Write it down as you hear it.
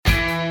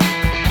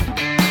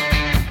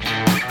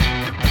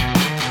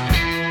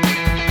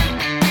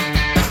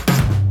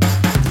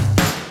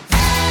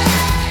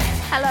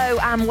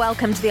and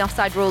welcome to the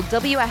Offside Rule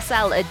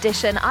WSL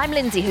edition. I'm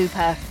Lindsay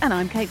Hooper. And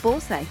I'm Kate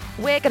Borsay.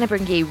 We're going to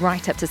bring you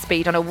right up to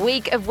speed on a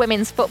week of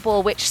women's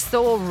football which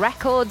saw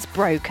records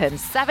broken.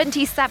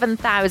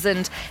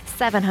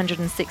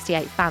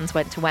 77,768 fans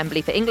went to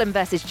Wembley for England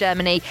versus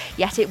Germany,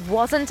 yet it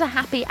wasn't a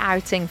happy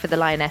outing for the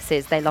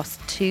Lionesses. They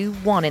lost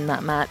 2-1 in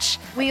that match.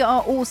 We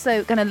are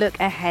also going to look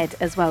ahead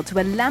as well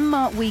to a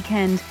landmark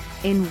weekend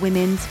in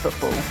women's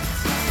football.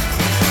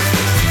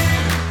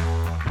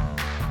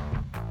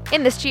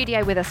 In the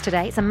studio with us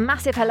today, it's a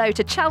massive hello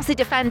to Chelsea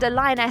defender,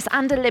 Lioness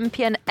and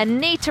Olympian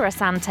Anita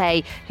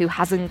Asante, who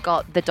hasn't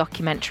got the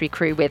documentary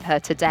crew with her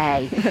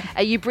today.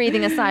 Are you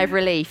breathing a sigh of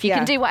relief? You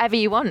can do whatever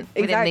you want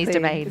within these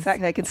domains.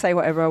 Exactly, I can say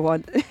whatever I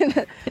want.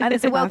 And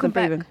it's a welcome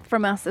back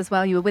from us as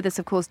well. You were with us,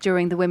 of course,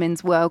 during the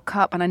Women's World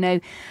Cup. And I know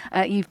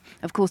you've,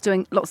 of course,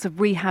 doing lots of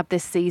rehab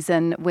this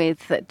season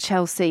with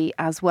Chelsea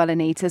as well,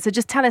 Anita. So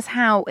just tell us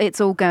how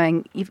it's all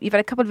going. You've had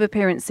a couple of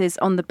appearances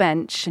on the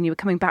bench and you were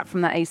coming back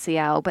from that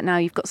ACL, but now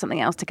you've got something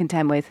else to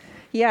contend with.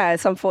 Yeah,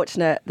 it's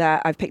unfortunate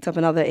that I've picked up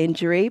another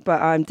injury, but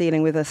I'm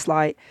dealing with a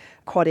slight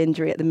quad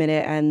injury at the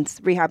minute and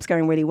rehab's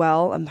going really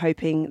well. I'm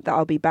hoping that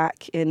I'll be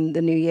back in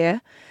the new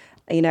year.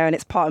 You know, and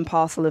it's part and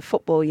parcel of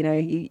football. You know,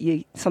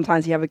 you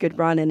sometimes you have a good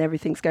run and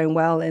everything's going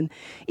well, and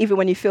even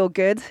when you feel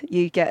good,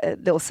 you get a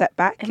little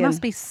setback. It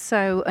must be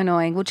so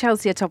annoying. Well,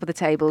 Chelsea are top of the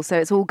table, so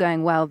it's all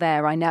going well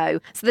there, I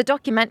know. So the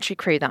documentary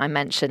crew that I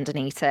mentioned,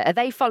 Anita, are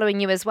they following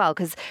you as well?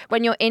 Because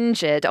when you're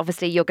injured,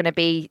 obviously you're going to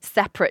be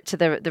separate to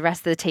the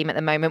rest of the team at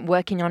the moment,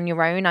 working on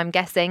your own, I'm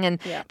guessing. And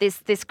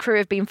this crew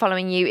have been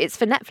following you. It's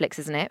for Netflix,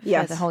 isn't it?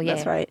 Yes, for the whole year.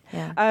 That's right.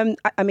 Yeah.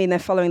 I mean, they're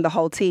following the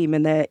whole team,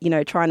 and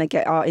they're trying to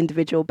get our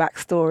individual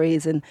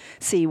backstories and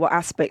see what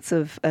aspects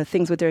of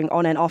things we're doing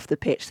on and off the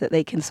pitch that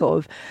they can sort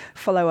of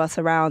follow us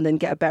around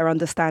and get a better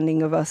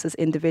understanding of us as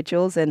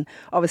individuals. And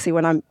obviously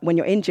when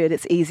you're injured,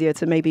 it's easier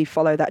to maybe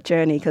follow that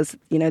journey because,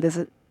 there's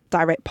a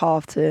direct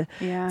path to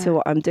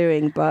what I'm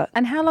doing.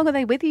 And how long are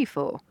they with you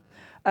for?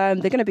 They're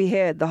going to be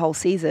here the whole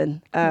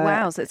season.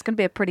 Wow, so it's going to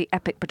be a pretty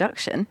epic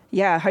production.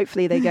 Yeah,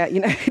 hopefully they get,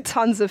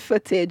 tons of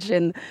footage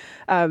and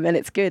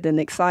it's good and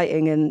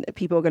exciting and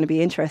people are going to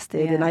be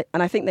interested. Yeah.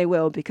 And I think they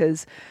will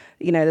because,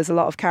 there's a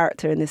lot of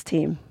character in this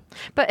team.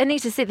 But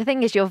Anita, see, the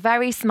thing is, you're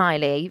very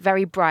smiley,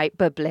 very bright,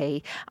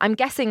 bubbly. I'm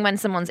guessing when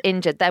someone's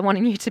injured, they're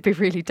wanting you to be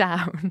really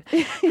down.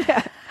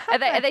 Yeah.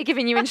 Are they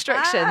giving you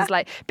instructions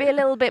like, be a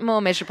little bit more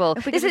miserable?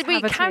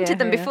 We counted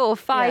them before,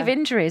 5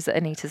 injuries that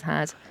Anita's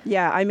had.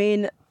 Yeah, I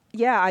mean...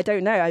 Yeah, I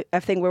don't know. I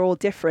think we're all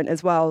different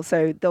as well.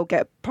 So they'll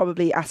get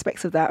probably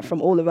aspects of that from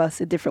all of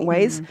us in different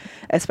ways,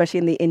 especially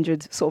in the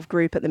injured sort of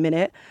group at the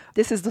minute.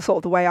 This is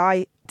the way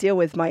I deal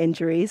with my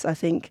injuries. I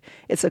think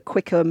it's a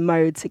quicker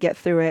mode to get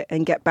through it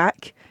and get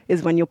back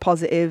is when you're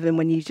positive and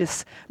when you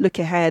just look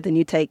ahead and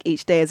you take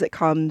each day as it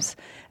comes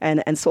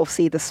and sort of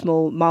see the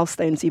small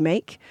milestones you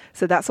make.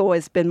 So that's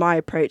always been my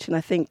approach. And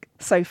I think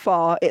so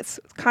far it's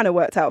kind of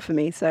worked out for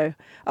me. So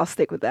I'll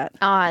stick with that.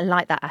 Oh, I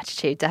like that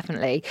attitude,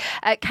 definitely.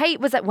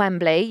 Kate was at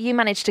Wembley. You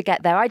managed to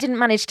get there. I didn't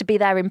manage to be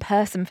there in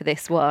person for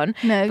this one.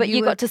 No, but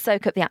you got to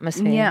soak up the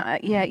atmosphere.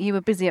 Yeah, you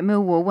were busy at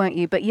Millwall, weren't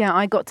you? But yeah,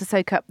 I got to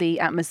soak up the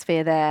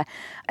atmosphere there.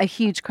 A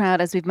huge crowd,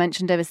 as we've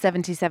mentioned, over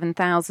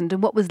 77,000.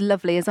 And what was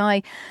lovely is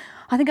I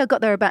think I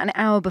got there about an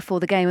hour before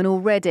the game and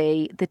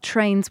already the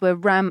trains were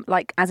rammed,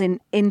 like as in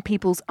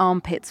people's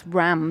armpits,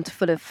 rammed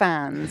full of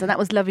fans. And that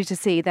was lovely to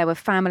see. There were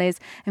families.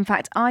 In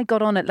fact, I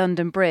got on at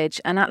London Bridge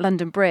and at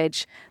London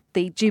Bridge,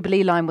 the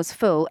Jubilee line was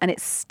full and it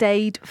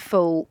stayed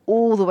full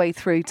all the way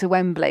through to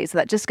Wembley. So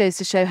that just goes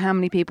to show how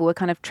many people were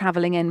kind of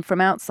travelling in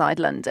from outside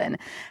London.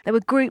 There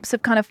were groups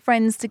of kind of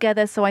friends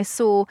together. So I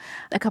saw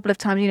a couple of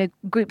times,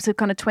 groups of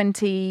kind of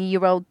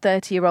 20-year-old,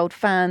 30-year-old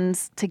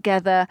fans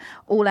together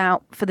all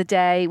out for the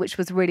day, which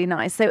was really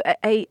nice. So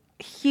a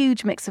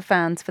huge mix of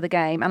fans for the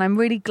game, and I'm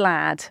really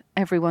glad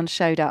everyone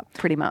showed up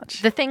pretty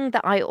much. The thing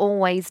that I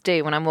always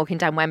do when I'm walking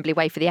down Wembley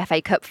Way for the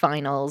FA Cup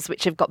finals,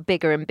 which have got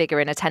bigger and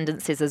bigger in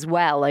attendances as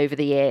well over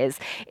the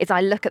years, is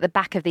I look at the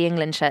back of the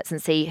England shirts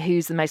and see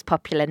who's the most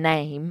popular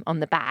name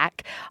on the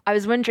back. I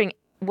was wondering,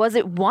 was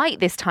it White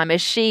this time? Has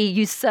she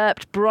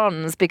usurped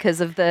bronze because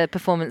of the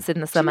performance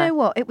in the summer? Do you know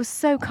what? It was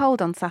so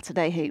cold on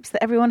Saturday Hoops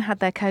that everyone had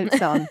their coats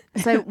on.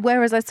 So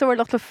whereas I saw a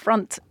lot of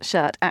front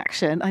shirt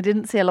action, I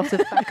didn't see a lot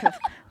of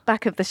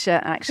back of the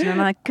shirt action,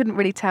 and I couldn't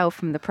really tell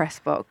from the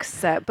press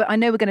box. But I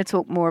know we're going to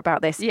talk more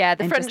about this. Yeah,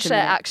 the front shirt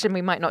action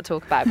we might not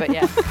talk about, but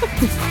yeah.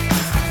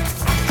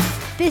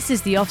 This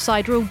is the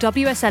Offside Rule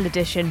WSL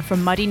edition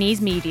from Muddy Knees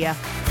Media.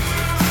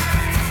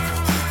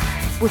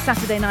 Well,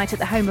 Saturday night at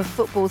the home of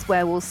football's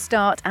where we'll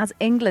start as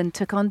England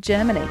took on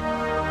Germany. With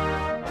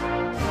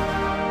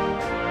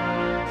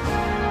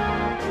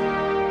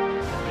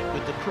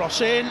the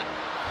cross in.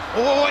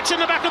 Oh, it's in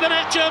the back of the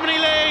net, Germany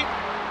lead.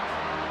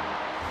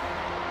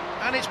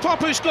 And it's Pop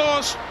who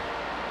scores.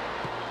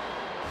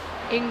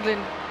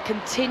 England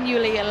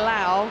continually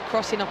allow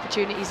crossing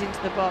opportunities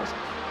into the box.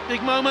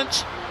 Big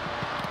moment.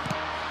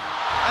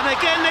 And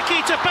again,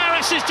 Nikita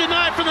Paris is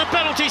denied from the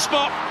penalty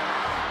spot.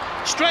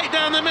 Straight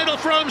down the middle,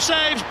 Frome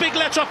saves. Big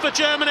let off for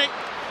Germany.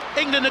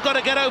 England have got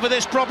to get over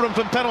this problem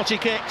from penalty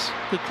kicks.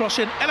 Good cross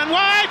in. Ellen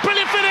White,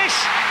 brilliant finish.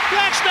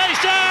 Leg stays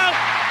down.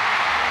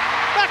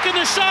 Back in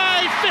the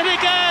side, fit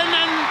again,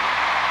 and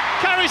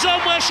carries on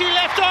where she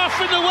left off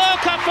in the World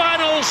Cup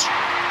finals.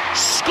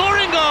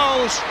 Scoring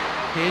goals.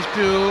 Here's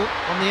Buell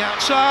on the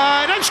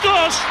outside and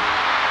scores.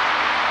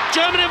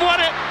 Germany have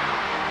won it.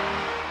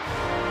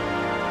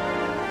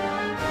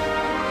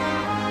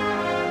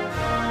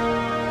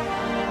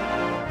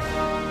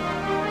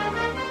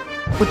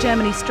 Well,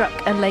 Germany struck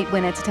a late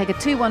winner to take a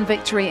 2-1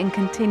 victory and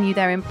continue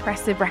their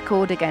impressive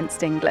record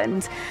against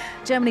England.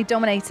 Germany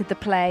dominated the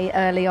play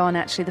early on,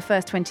 actually. The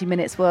first 20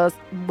 minutes was,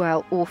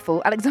 well,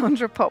 awful.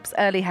 Alexandra Popp's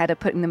early header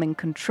putting them in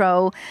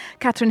control.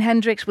 Catherine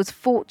Hendricks was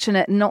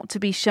fortunate not to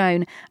be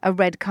shown a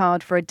red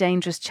card for a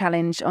dangerous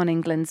challenge on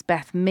England's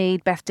Beth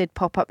Mead. Beth did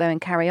pop up, though,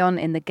 and carry on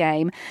in the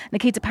game.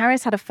 Nikita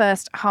Parris had a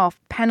first-half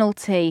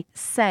penalty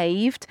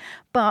saved,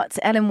 but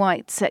Ellen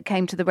White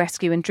came to the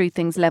rescue and drew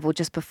things level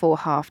just before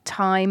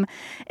half-time.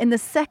 In the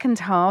second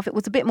half, it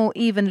was a bit more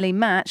evenly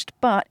matched,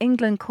 but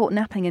England caught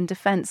napping in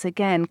defence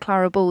again.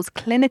 Clara Ball's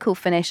clinical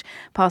finish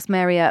past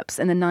Mary Earps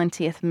in the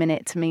 90th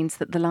minute means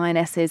that the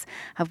Lionesses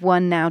have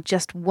won now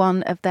just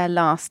one of their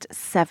last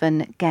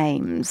 7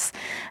 games.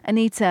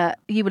 Anita,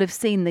 you will have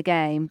seen the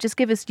game. Just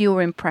give us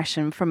your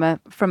impression from a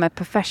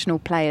professional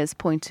player's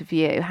point of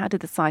view. How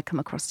did the side come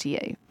across to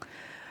you?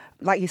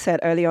 Like you said,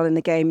 early on in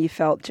the game, you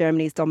felt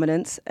Germany's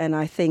dominance, and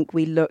I think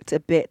we looked a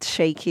bit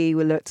shaky.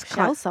 We looked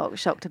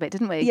shocked a bit,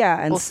 didn't we?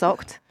 Yeah, or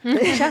socked.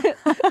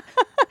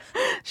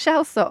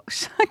 Shell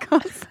shocked. I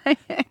can't say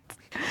it.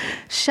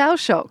 Shell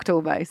shocked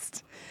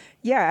almost.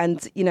 Yeah,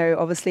 and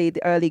obviously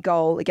the early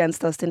goal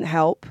against us didn't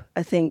help.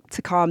 I think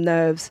to calm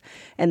nerves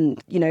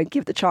and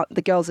give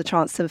the girls a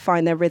chance to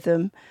find their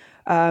rhythm.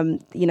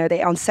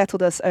 They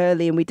unsettled us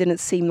early, and we didn't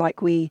seem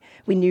like we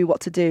knew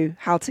what to do,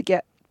 how to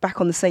get back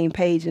on the same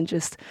page and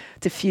just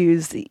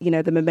diffuse the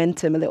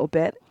momentum a little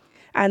bit.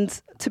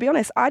 And to be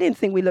honest, I didn't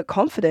think we looked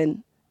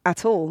confident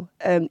at all.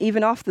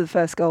 Even after the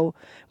first goal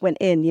went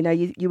in,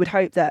 you would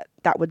hope that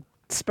would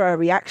spur a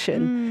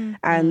reaction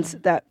and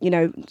that,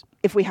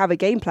 if we have a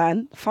game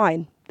plan,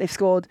 fine. They've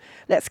scored,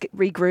 let's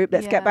regroup,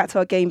 let's get back to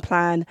our game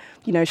plan,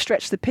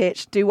 stretch the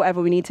pitch, do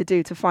whatever we need to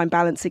do to find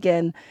balance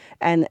again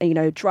and,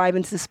 drive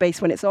into the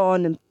space when it's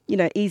on and,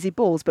 easy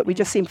balls. But we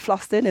just seemed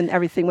flustered and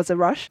everything was a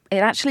rush. It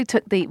actually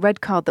took the red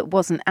card that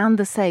wasn't and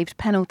the saved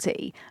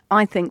penalty,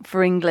 I think,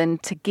 for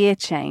England to gear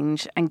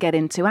change and get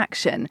into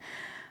action.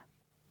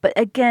 But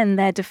again,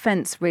 their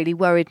defence really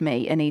worried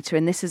me, Anita,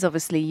 and this is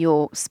obviously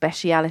your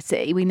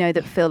speciality. We know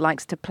that Phil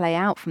likes to play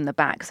out from the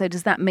back. So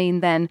does that mean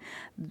then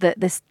that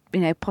this,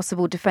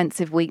 probable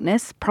defensive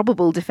weakness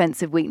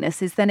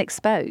is then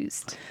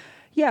exposed?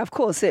 Yeah, of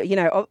course.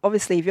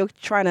 Obviously, if you're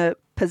trying to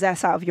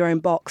possess out of your own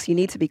box, you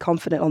need to be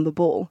confident on the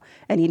ball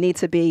and you need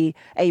to be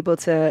able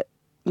to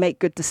make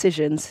good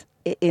decisions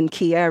in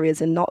key areas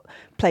and not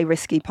play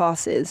risky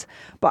passes.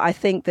 But I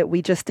think that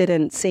we just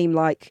didn't seem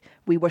like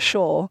we were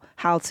sure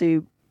how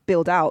to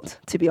build out,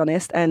 to be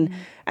honest. And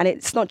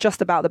it's not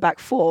just about the back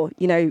four.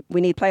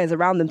 We need players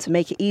around them to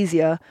make it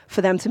easier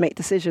for them to make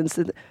decisions,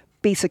 to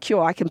be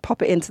secure. I can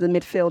pop it into the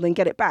midfield and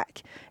get it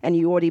back. And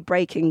you're already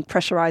breaking,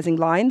 pressurising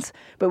lines.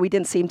 But we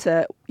didn't seem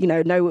to,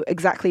 know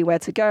exactly where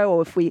to go.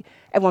 Or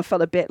everyone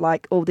felt a bit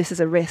like, oh, this is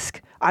a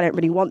risk. I don't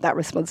really want that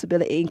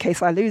responsibility in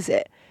case I lose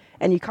it.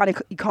 And you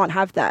can't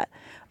have that.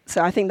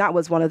 So I think that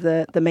was one of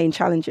the main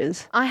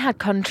challenges. I had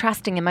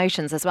contrasting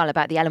emotions as well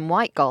about the Ellen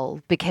White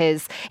goal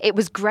because it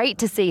was great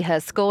to see her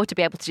score, to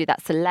be able to do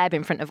that celeb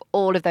in front of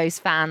all of those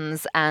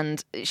fans,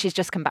 and she's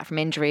just come back from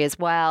injury as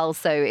well,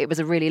 so it was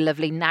a really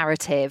lovely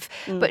narrative.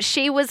 But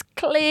she was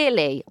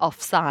clearly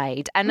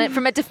offside, and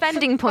from a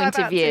defending point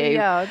of view,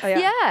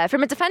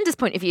 from a defender's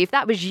point of view, if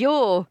that was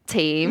your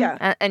team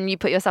and you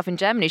put yourself in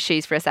Germany's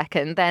shoes for a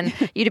second, then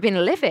you'd have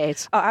been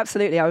livid. Oh,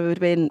 absolutely. I would have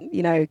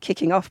been,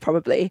 kicking off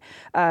probably.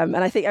 And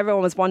I think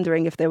everyone was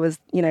wondering if there was,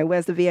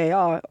 where's the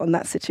VAR on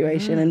that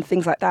situation and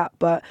things like that.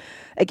 But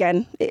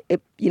again,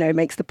 it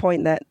makes the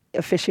point that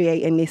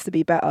officiating needs to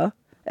be better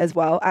as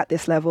well at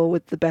this level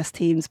with the best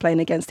teams playing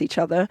against each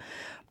other.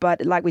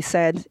 But like we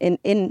said,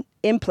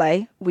 in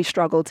play, we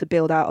struggled to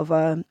build out of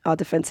our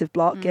defensive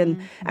block and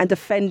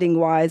defending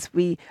wise,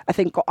 I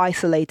think got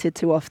isolated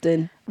too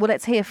often. Well,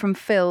 let's hear from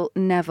Phil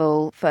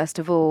Neville first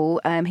of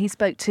all. He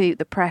spoke to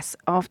the press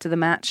after the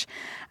match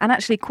and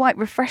actually quite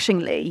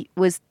refreshingly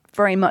was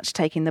very much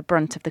taking the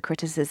brunt of the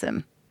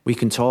criticism. We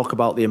can talk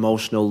about the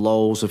emotional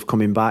lows of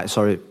coming down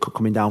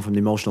from the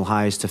emotional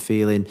highs to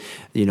feeling,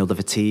 the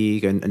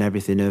fatigue and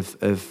everything of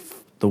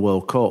the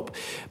World Cup.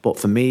 But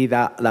for me,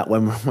 that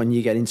when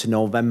you get into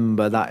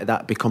November,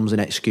 that becomes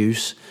an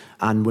excuse,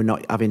 and we're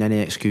not having any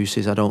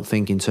excuses, I don't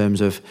think, in terms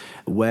of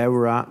where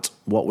we're at,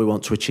 what we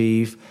want to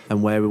achieve,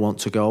 and where we want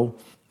to go.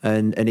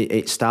 And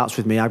it starts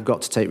with me. I've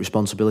got to take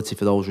responsibility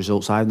for those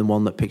results. I'm the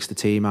one that picks the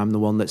team. I'm the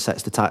one that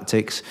sets the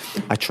tactics.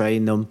 I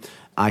train them.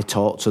 I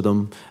talk to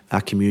them, I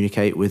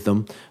communicate with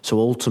them. So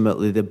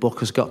ultimately, the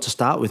book has got to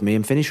start with me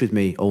and finish with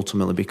me,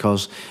 ultimately,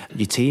 because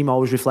your team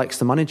always reflects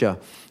the manager.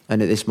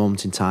 And at this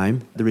moment in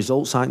time, the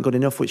results aren't good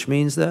enough, which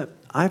means that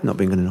I've not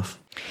been good enough.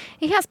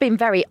 He has been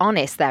very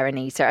honest there,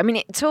 Anita. I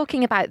mean,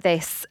 talking about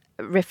this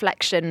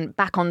reflection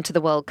back onto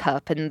the World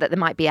Cup and that there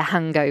might be a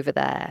hangover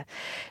there.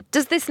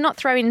 Does this not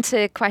throw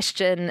into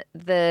question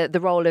the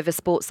role of a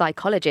sports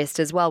psychologist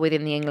as well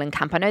within the England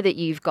camp? I know that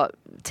you've got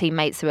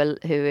teammates who are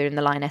in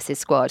the Lionesses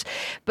squad,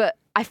 but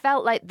I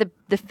felt like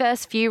the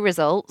first few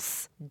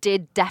results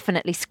did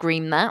definitely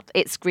scream that.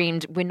 It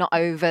screamed, we're not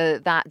over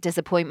that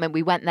disappointment.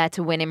 We went there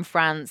to win in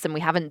France and we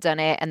haven't done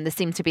it. And there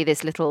seemed to be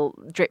this little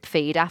drip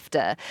feed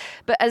after.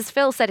 But as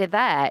Phil said it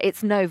there,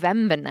 it's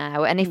November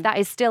now. And if that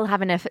is still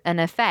having an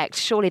effect,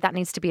 surely that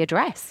needs to be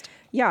addressed.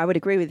 Yeah, I would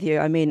agree with you.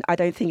 I mean, I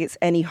don't think it's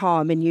any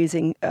harm in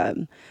using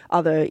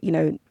other,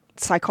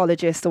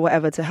 psychologists or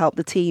whatever to help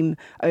the team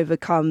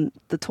overcome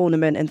the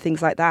tournament and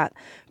things like that.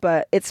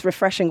 But it's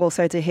refreshing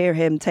also to hear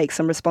him take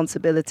some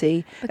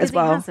responsibility as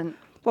well. He hasn't.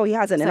 Well, he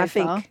hasn't, and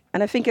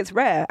I think it's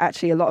rare.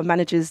 Actually, a lot of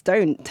managers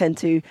don't tend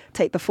to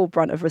take the full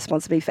brunt of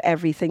responsibility for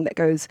everything that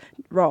goes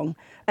wrong.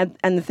 And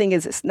the thing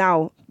is, it's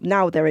now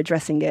they're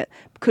addressing it.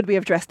 Could we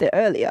have addressed it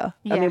earlier?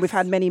 Yes. I mean, we've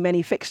had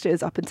many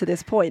fixtures up until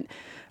this point.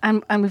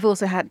 And we've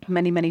also had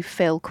many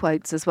Phil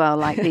quotes as well,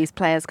 like these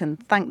players can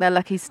thank their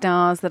lucky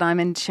stars that I'm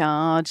in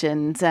charge,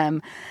 and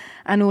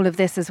all of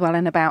this as well,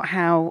 and about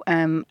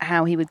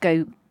how he would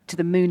go to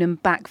the moon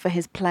and back for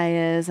his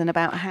players, and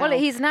about how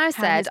he's now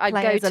said I'd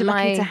go to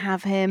lucky to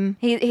have him.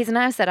 He's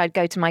now said I'd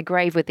go to my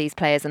grave with these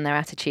players and their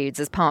attitudes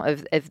as part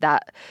of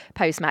that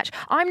post-match.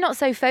 I'm not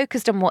so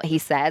focused on what he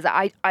says.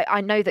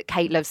 I know that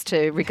Kate loves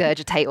to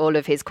regurgitate all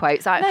of his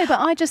quotes. No, but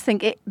I just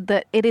think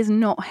that it is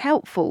not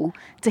helpful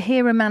to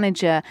hear a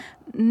manager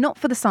not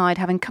for the side,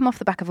 having come off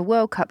the back of a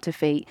World Cup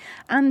defeat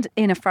and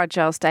in a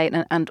fragile state,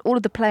 and all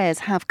of the players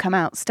have come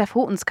out. Steph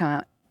Houghton's come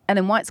out.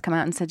 Ellen White's come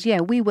out and said,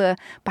 yeah, we were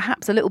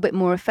perhaps a little bit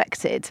more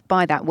affected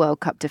by that World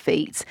Cup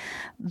defeat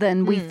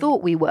than we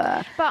thought we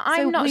were. But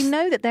we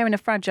know that they're in a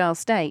fragile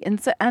state,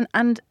 and so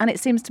and it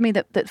seems to me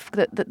that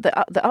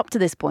up to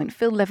this point,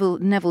 Phil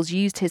Neville's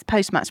used his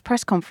post-match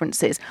press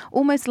conferences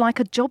almost like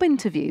a job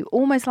interview,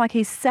 almost like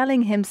he's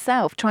selling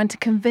himself, trying to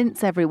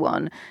convince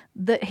everyone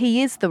that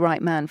he is the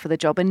right man for the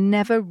job, and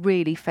never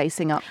really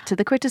facing up to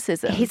the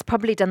criticism. He's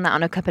probably done that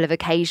on a couple of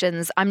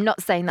occasions. I'm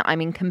not saying that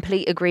I'm in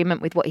complete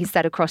agreement with what he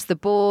said across the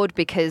board,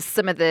 because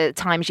some of the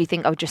times you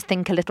think, oh, just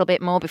think a little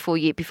bit more before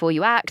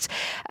you act.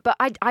 But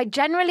I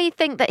generally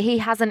think that he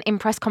hasn't in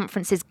press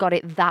conferences got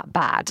it that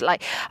bad.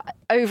 Like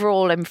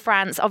overall in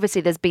France,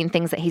 obviously there's been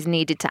things that he's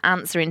needed to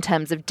answer in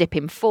terms of dip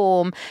in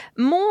form.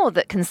 More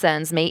that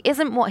concerns me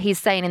isn't what he's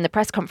saying in the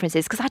press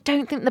conferences, because I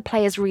don't think the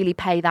players really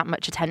pay that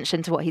much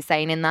attention to what he's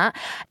saying in that.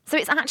 So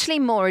it's actually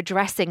more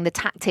addressing the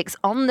tactics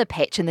on the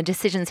pitch and the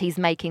decisions he's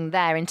making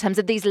there in terms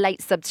of these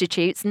late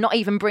substitutes, not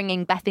even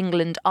bringing Beth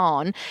England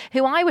on,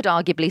 who I would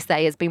arguably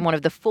say has been one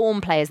of the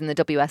form players in the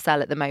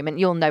WSL at the moment.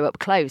 You'll know up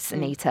close,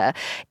 Anita.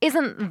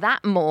 Isn't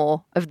that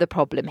more of the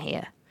problem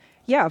here?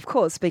 Yeah, of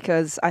course,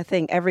 because I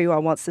think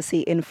everyone wants to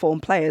see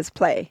informed players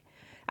play.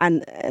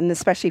 And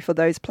especially for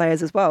those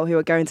players as well who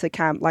are going to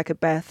camp, like a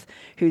Beth,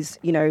 who's,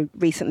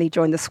 recently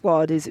joined the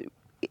squad, who's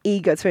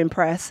eager to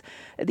impress.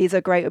 These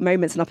are great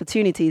moments and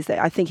opportunities that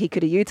I think he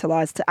could have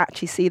utilised to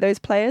actually see those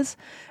players.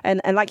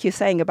 And like you're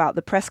saying about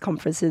the press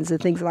conferences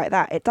and things like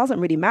that, it doesn't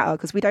really matter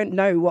because we don't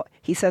know what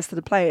he says to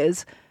the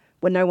players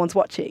when no one's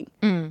watching.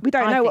 We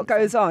don't know what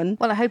goes on.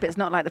 Well, I hope it's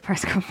not like the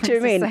press conference. Do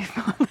you mean? So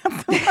far.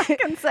 That's all I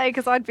can say,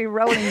 because I'd be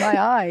rolling my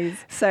eyes.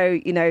 So,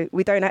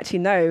 we don't actually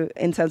know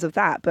in terms of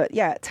that. But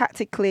yeah,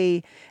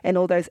 tactically in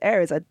all those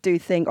areas, I do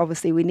think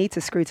obviously we need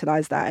to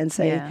scrutinise that and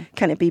say,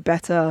 can it be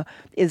better?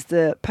 Is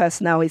the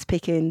personnel he's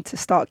picking to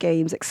start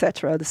games,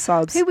 etc., the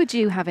subs? Who would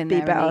you have in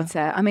there,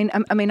 better?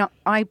 Anita?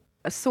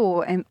 I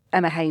saw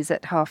Emma Hayes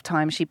at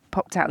half-time. She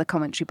popped out of the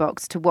commentary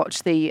box to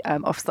watch the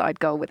offside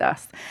goal with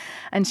us.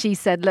 And she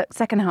said, look,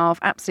 second half,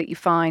 absolutely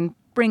fine.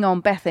 Bring on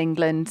Beth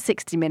England,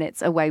 60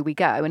 minutes, away we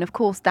go. And of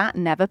course, that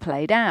never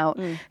played out.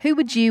 Who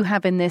would you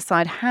have in this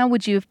side? How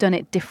would you have done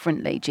it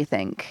differently, do you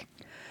think?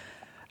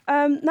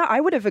 No, I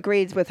would have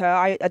agreed with her.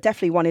 I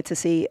definitely wanted to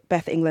see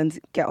Beth England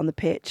get on the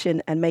pitch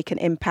and make an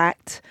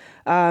impact.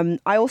 I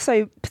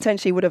also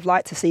potentially would have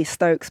liked to see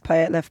Stokes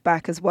play at left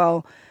back as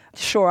well,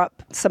 shore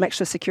up some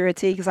extra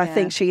security, because I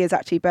think she is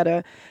actually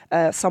better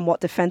somewhat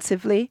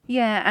defensively.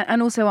 Yeah,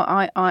 and also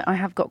I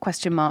have got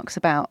question marks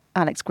about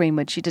Alex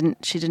Greenwood. She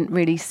didn't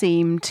really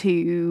seem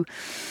to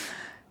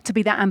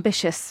be that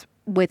ambitious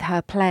with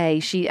her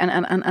play.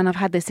 And I've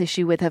had this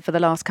issue with her for the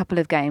last couple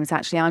of games.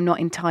 Actually, I'm not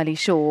entirely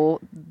sure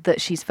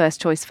that she's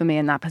first choice for me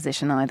in that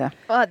position either.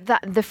 Well,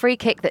 the free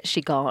kick that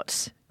she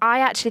got, I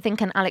actually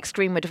think an Alex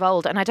Greenwood of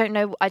old, and I don't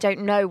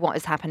know what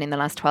has happened in the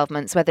last 12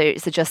 months, whether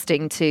it's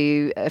adjusting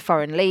to a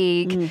foreign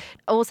league,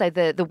 also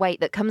the weight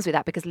that comes with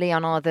that, because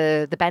Lyon are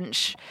the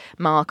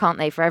benchmark, aren't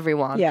they, for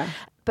everyone? Yeah.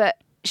 But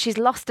she's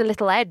lost a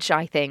little edge,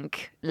 I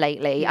think,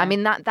 lately. Yeah. I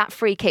mean, that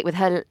free kick with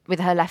her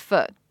left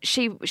foot,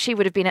 she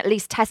would have been at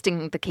least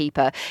testing the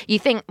keeper. You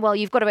think, well,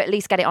 you've got to at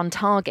least get it on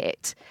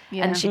target,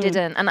 and she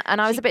didn't. And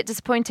I was a bit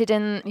disappointed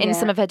in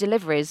some of her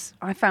deliveries.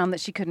 I found that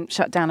she couldn't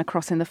shut down a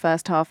cross in the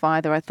first half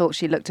either. I thought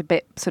she looked a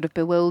bit sort of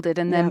bewildered,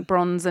 and then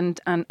Bronze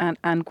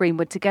and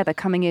Greenwood together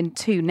coming in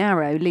too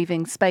narrow,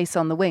 leaving space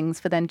on the wings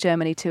for then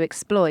Germany to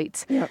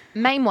exploit. Yep.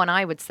 Main one,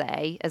 I would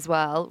say, as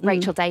well,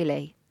 Rachel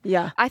Daly.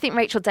 Yeah. I think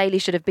Rachel Daly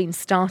should have been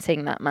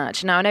starting that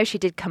match. Now, I know she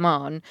did come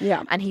on,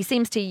 and he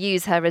seems to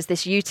use her as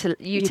this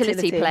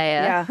utility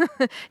player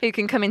who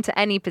can come into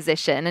any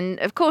position. And,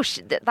 of course,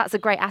 that's a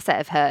great asset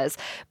of hers.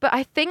 But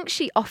I think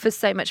she offers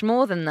so much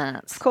more than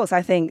that. Of course,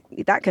 I think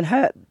that can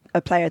hurt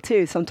a player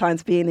too,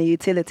 sometimes being a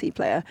utility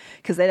player,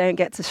 because they don't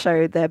get to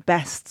show their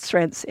best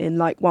strengths in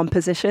like one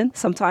position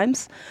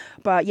sometimes.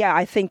 But yeah,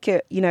 I think,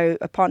 a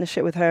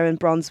partnership with her and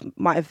Bronze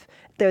might have,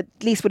 there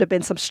at least would have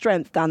been some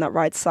strength down that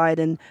right side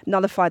and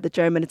nullified the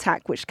German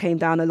attack, which came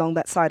down along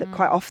that side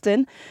quite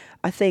often.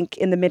 I think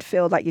in the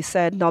midfield, like you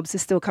said, Nobbs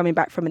is still coming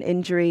back from an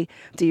injury.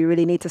 Do you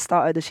really need to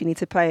start her? Does she need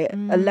to play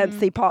a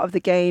lengthy part of the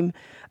game?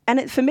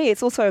 And for me,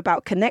 it's also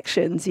about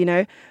connections,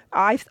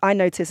 I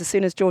noticed as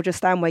soon as Georgia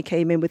Stanway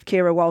came in with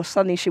Kira Walsh,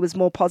 suddenly she was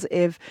more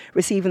positive,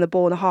 receiving the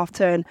ball in a half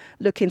turn,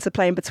 looking to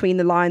play in between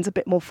the lines a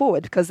bit more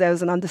forward, because there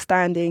was an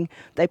understanding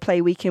they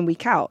play week in,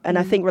 week out. And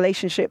I think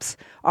relationships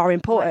are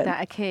important. Like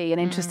that are key.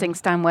 And interesting,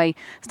 Stanway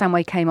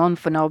came on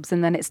for Nobbs,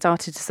 and then it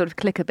started to sort of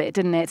click a bit,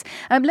 didn't it?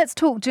 Let's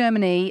talk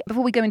Germany.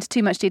 Before we go into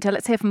too much detail,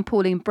 let's hear from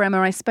Pauline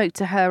Bremer. I spoke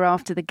to her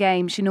after the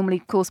game. She normally,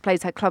 of course,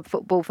 plays her club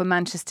football for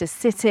Manchester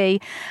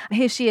City.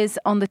 Here she is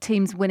on the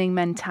team's winning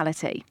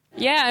mentality.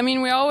 Yeah, I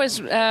mean, we're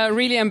always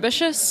really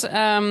ambitious.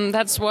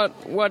 That's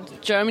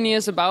what Germany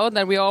is about,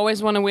 that we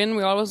always want to win.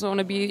 We always want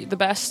to be the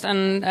best.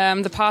 And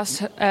the past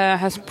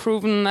has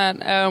proven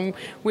that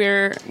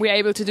we're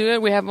able to do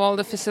it. We have all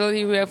the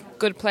facility. We have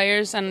good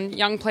players and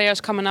young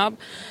players coming up.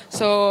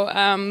 So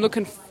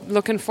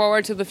looking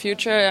forward to the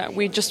future.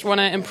 We just want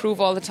to improve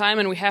all the time,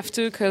 and we have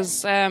to,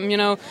 because,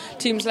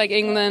 teams like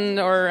England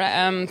or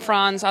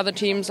France, other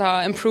teams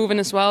are improving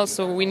as well.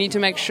 So we need to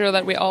make sure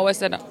that we're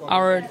always at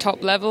our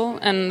top level,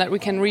 and that we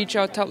can reach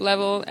our top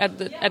level at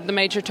the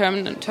major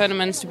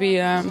tournaments to be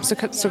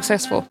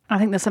successful. I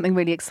think there's something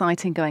really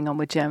exciting going on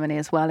with Germany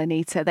as well,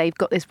 Anita. They've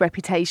got this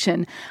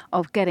reputation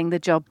of getting the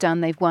job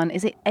done. They've won,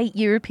 is it 8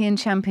 European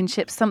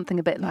Championships, something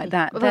a bit like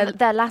that. Well,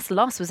 their last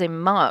loss was in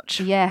March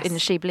in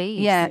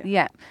Sheeblees.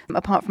 Yeah.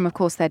 Apart from, of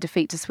course, their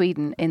defeat to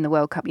Sweden in the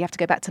World Cup, you have to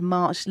go back to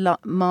March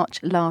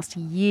last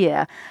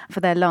year for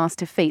their last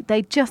defeat.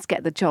 They just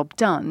get the job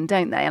done,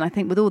 don't they? And I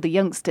think with all the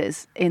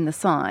youngsters in the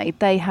side,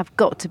 they have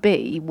got to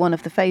be one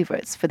of the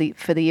favourites for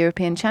the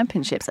European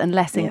Championships,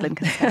 unless England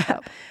can step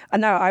up.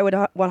 No, I would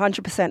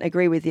 100%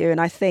 agree with you.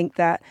 And I think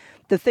that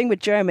the thing with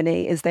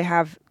Germany is they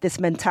have this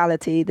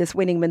mentality, this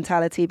winning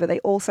mentality, but they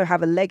also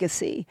have a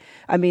legacy.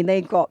 I mean,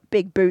 they've got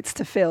big boots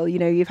to fill.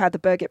 You've had the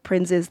Birgit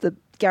Prinzes, the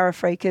Gareth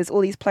Frakers,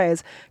 all these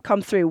players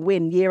come through,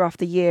 win year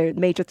after year in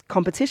major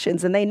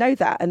competitions, and they know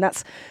that. And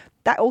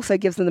that also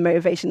gives them the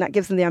motivation, that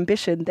gives them the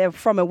ambition. They're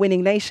from a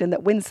winning nation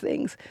that wins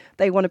things.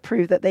 They want to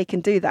prove that they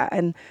can do that.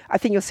 And I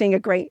think you're seeing a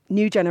great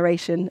new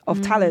generation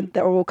of talent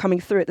that are all coming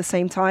through at the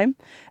same time.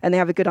 And they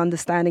have a good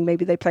understanding.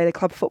 Maybe they play the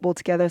club football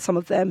together, some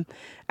of them.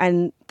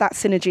 And that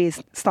synergy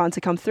is starting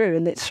to come through,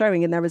 and it's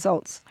showing in their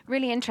results.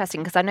 Really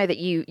interesting, because I know that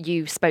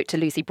you spoke to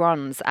Lucy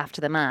Bronze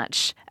after the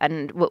match,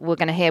 and we're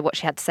going to hear what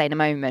she had to say in a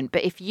moment.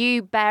 But if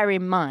you bear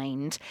in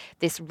mind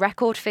this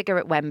record figure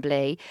at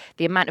Wembley,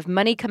 the amount of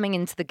money coming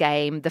into the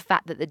game, the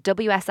fact that the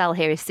WSL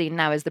here is seen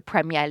now as the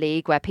Premier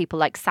League, where people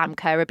like Sam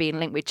Kerr are being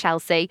linked with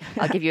Chelsea.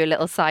 I'll give you a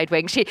little side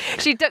wing. She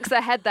ducks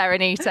her head there,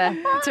 Anita,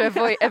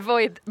 to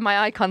avoid my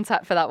eye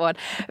contact for that one.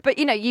 But,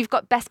 you've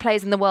got best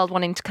players in the world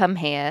wanting to come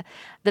here.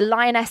 The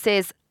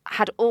Lionesses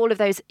had all of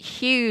those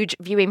huge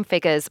viewing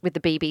figures with the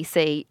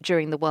BBC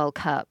during the World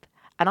Cup.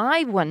 And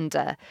I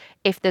wonder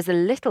if there's a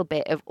little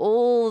bit of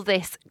all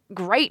this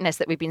greatness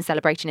that we've been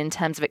celebrating in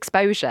terms of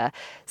exposure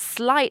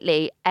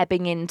slightly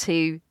ebbing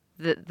into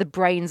the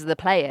brains of the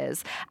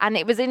players. And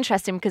it was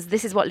interesting because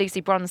this is what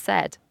Lucy Bronze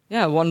said.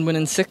 Yeah, 1 win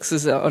in 6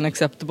 is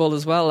unacceptable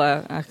as well.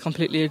 I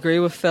completely agree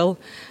with Phil.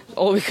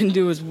 All we can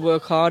do is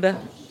work harder.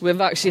 We've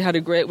actually had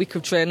a great week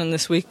of training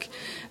this week.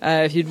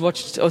 If you'd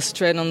watched us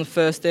train on the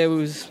first day, we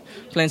was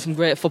playing some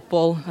great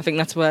football. I think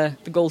that's where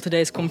the goal today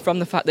has come from,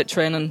 the fact that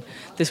training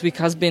this week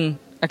has been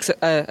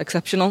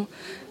exceptional.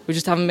 We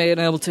just haven't been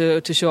able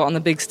to show it on the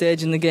big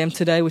stage in the game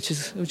today, which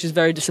is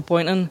very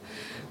disappointing.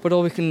 But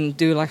all we can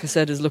do, like I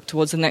said, is look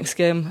towards the next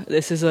game.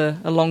 This is a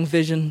long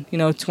vision.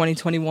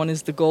 2021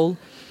 is the goal.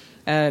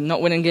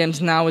 Not winning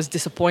games now is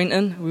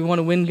disappointing. We want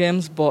to win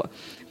games, but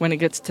when it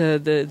gets to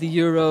the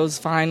Euros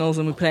finals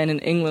and we're playing in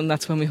England,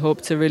 that's when we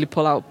hope to really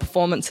pull out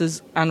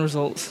performances and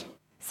results.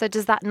 So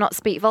does that not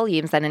speak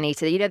volumes then,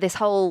 Anita? This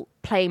whole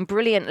playing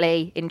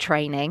brilliantly in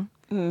training,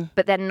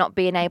 but then not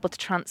being able to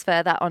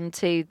transfer that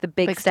onto the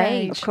big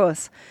stage. Of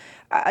course.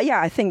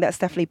 I think that's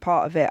definitely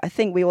part of it. I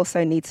think we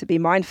also need to be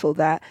mindful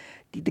that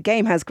the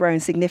game has grown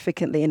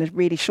significantly in a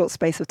really short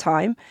space of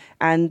time.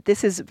 And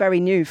this is very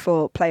new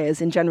for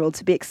players in general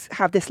to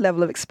have this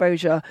level of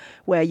exposure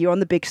where you're on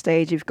the big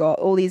stage, you've got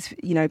all these,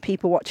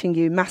 people watching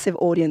you, massive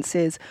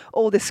audiences,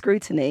 all this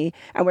scrutiny,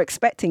 and we're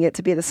expecting it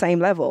to be at the same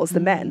level as the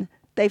men.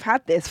 They've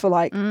had this for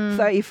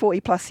 30,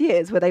 40 plus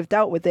years where they've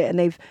dealt with it and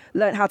they've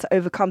learned how to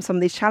overcome some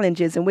of these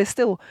challenges. And we're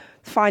still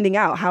finding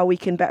out how we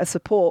can better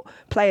support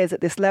players at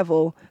this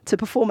level to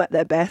perform at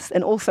their best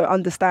and also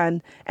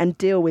understand and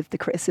deal with the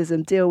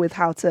criticism, deal with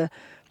how to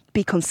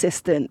be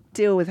consistent,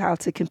 deal with how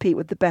to compete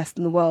with the best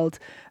in the world.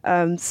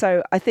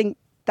 So I think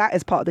that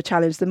is part of the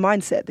challenge, the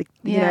mindset,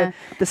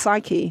 the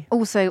psyche.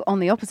 Also, on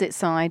the opposite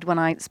side, when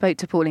I spoke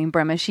to Pauline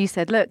Bremer, she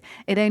said, look,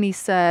 it only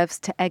serves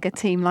to egg a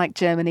team like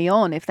Germany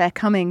on. If they're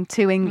coming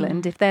to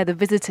England, if they're the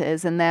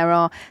visitors and there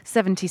are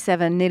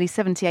nearly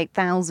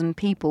 78,000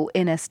 people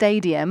in a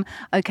stadium,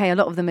 okay, a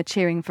lot of them are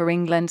cheering for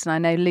England. And I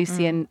know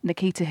Lucy and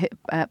Nikita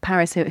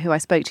Paris, who I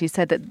spoke to,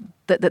 said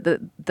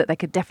that they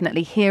could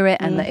definitely hear it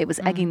and that it was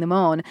egging them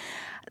on.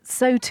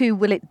 So too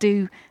will it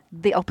do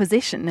the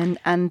opposition,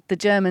 and the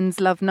Germans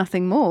love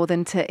nothing more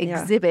than to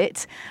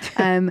exhibit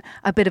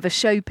a bit of a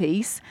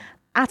showpiece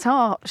at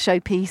our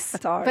showpiece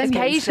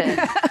occasion.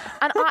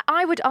 And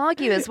I would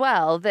argue as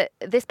well that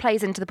this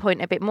plays into the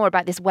point a bit more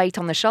about this weight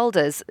on the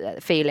shoulders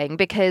feeling,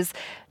 because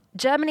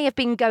Germany have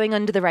been going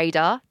under the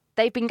radar.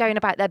 They've been going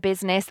about their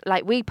business.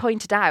 Like we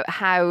pointed out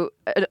how,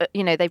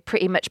 they've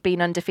pretty much been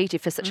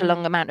undefeated for such a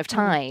long amount of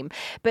time.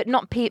 But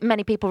not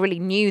many people really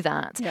knew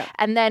that. Yeah.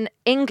 And then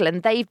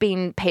England, they've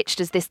been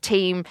pitched as this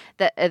team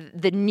that are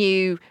the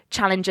new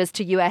challengers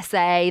to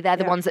USA. They're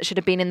the ones that should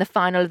have been in the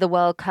final of the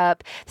World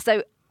Cup.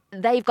 So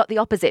they've got the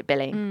opposite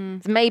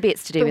billing. So maybe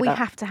it's to do with that. But we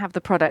have to have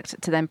the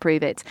product to then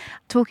prove it.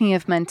 Talking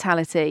of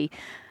mentality,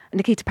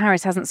 Nikita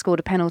Paris hasn't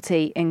scored a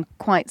penalty in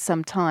quite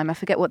some time. I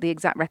forget what the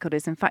exact record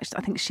is. In fact,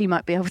 I think she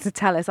might be able to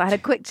tell us. I had a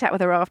quick chat with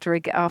her after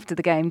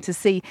the game to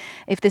see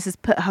if this has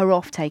put her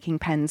off taking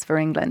pens for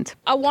England.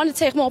 I want to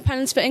take more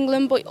pens for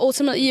England, but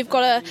ultimately you've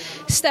got to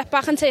step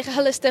back and take a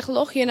holistic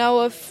look.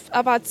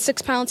 I've had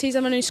 6 penalties,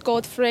 I've only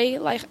scored 3.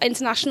 Like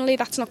internationally,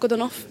 that's not good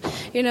enough.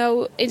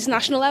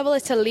 International level,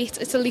 it's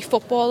elite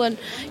football, and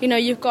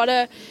you've got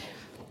to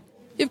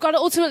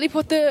ultimately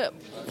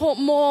put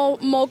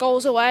more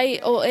goals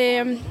away. Or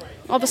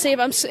obviously, if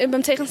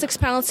I'm taking 6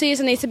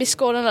 penalties, I need to be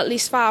scoring at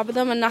least 5 of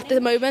them. And at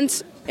the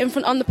moment,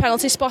 on the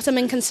penalty spot, I'm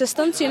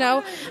inconsistent.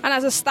 And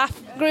as a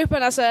staff group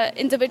and as an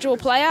individual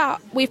player,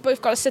 we've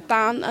both got to sit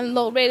down and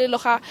really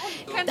look at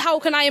how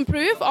can I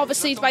improve.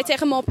 Obviously, by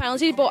taking more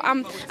penalties, but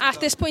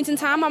at this point in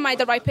time, am I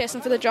the right person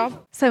for the job?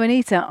 So,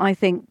 Anita, I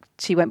think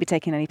she won't be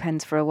taking any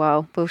pens for a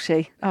while, will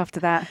she?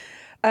 After that.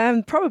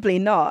 Probably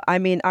not. I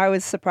mean, I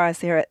was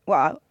surprised to hear it,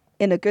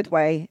 in a good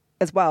way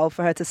as well,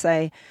 for her to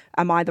say,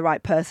 am I the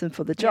right person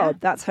for the job? Yeah.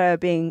 That's her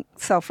being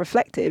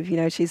self-reflective.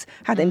 She's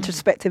had an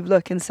introspective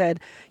look and said,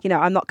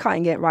 I'm not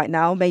cutting it right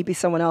now. Maybe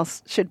someone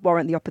else should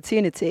warrant the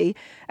opportunity.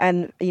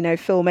 And,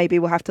 Phil maybe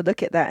will have to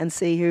look at that and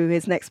see who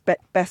his next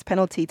best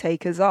penalty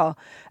takers are.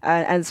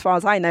 And as far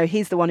as I know,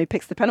 he's the one who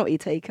picks the penalty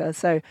taker.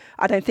 So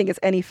I don't think it's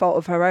any fault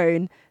of her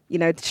own.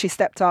 She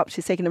stepped up,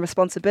 she's taken the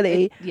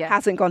responsibility,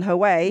 hasn't gone her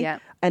way.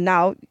 And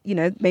now,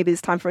 maybe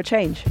it's time for a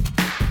change.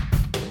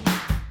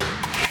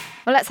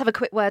 Well, let's have a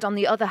quick word on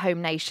the other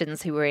home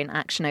nations who were in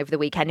action over the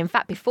weekend. In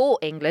fact, before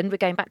England, we're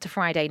going back to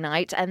Friday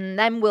night, and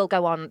then we'll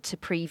go on to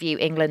preview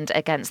England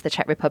against the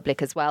Czech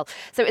Republic as well.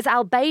 So it's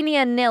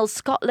Albania 0,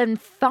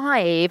 Scotland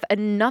 5.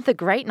 Another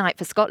great night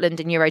for Scotland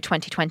in Euro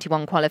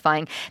 2021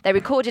 qualifying. They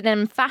recorded an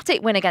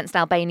emphatic win against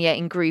Albania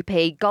in Group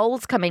E.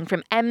 Goals coming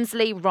from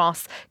Emsley,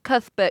 Ross,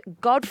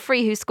 Cuthbert,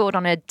 Godfrey, who scored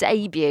on her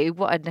debut.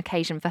 What an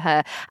occasion for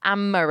her.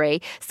 And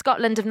Murray.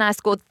 Scotland have now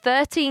scored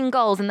 13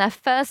 goals in their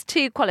first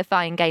 2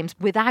 qualifying games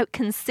without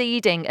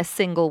conceding a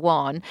single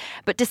one.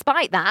 But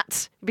despite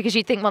that, because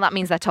you'd think, well, that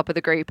means they're top of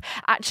the group,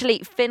 actually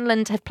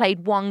Finland have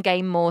played 1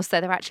 game more,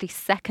 so they're actually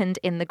second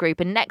in the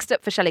group. And next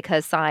up for Shelley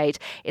Kerr's side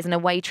is an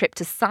away trip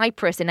to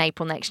Cyprus in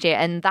April next year,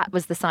 and that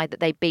was the side that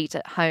they beat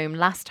at home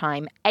last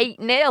time,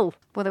 8-0.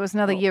 Well, there was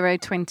another Euro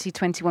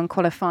 2021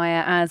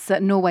 qualifier as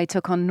Norway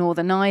took on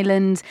Northern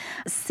Ireland.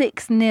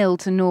 6-0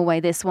 to Norway,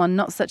 this one.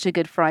 Not such a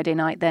good Friday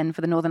night then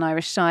for the Northern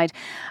Irish side.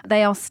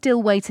 They are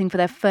still waiting for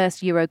their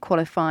first Euro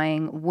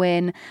qualifying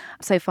win.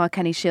 So far,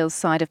 Kenny Shields'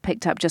 side have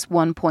picked up just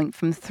 1 point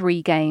from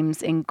 3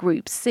 games in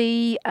Group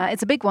C.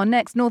 It's a big one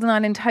next. Northern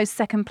Ireland hosts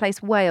second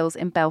place Wales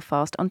in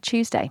Belfast on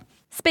Tuesday.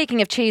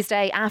 Speaking of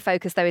Tuesday, our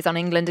focus, though, is on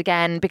England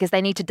again because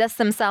they need to dust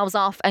themselves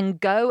off and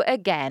go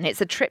again.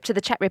 It's a trip to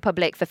the Czech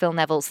Republic for Phil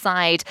Neville's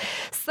side.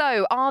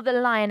 So are the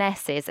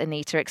Lionesses,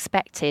 Anita,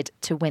 expected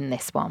to win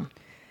this one?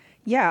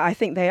 Yeah, I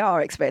think they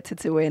are expected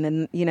to win,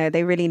 and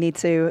they really need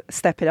to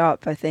step it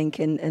up, I think,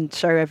 and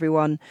show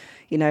everyone,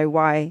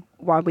 why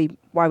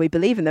we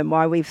believe in them,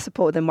 why we've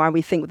supported them, why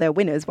we think they're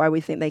winners, why we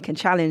think they can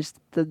challenge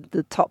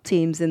the top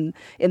teams in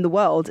the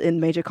world in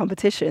major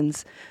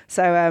competitions.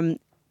 So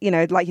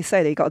like you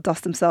say, they've got to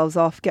dust themselves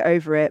off, get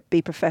over it,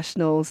 be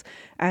professionals,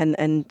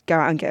 and go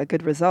out and get a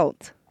good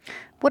result.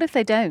 What if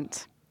they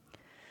don't?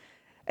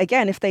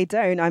 Again, if they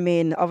don't, I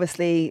mean,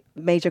 obviously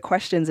major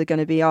questions are going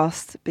to be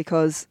asked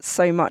because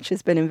so much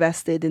has been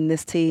invested in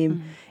this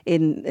team,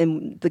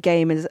 in the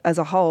game as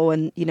a whole.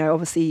 And, you know,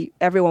 obviously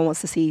everyone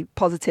wants to see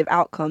positive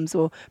outcomes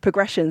or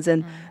progressions.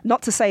 And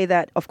not to say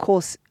that, of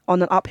course,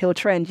 on an uphill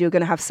trend, you're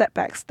going to have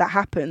setbacks. That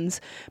happens,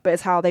 but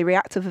it's how they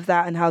react to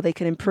that and how they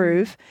can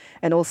improve.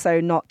 And also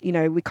not, you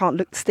know, we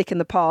can't stick in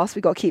the past.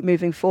 We've got to keep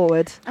moving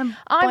forward.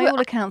 By all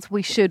accounts,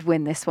 we should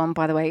win this one,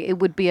 by the way. It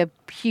would be a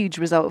huge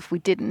result if we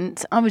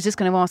didn't. I was just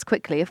going to ask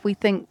quickly if we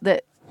think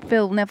that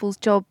Phil Neville's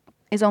job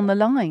is on the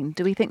line.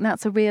 Do we think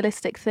that's a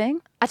realistic thing?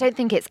 I don't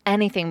think it's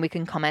anything we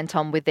can comment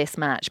on with this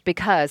match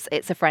because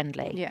it's a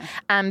friendly. Yeah.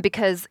 And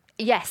because,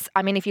 yes,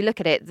 I mean, if you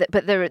look at it,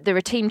 but there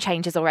are team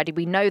changes already.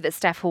 We know that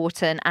Steph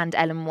Houghton and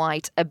Ellen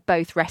White are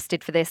both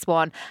rested for this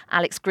one.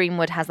 Alex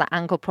Greenwood has that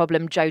ankle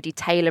problem. Jodie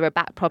Taylor, a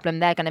back problem.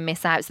 They're going to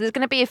miss out. So there's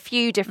going to be a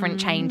few different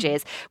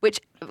changes, which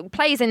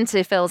plays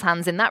into Phil's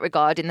hands in that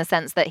regard, in the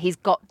sense that he's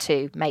got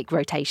to make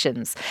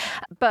rotations.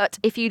 But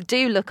if you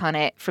do look on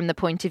it from the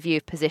point of view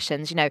of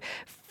positions, you know,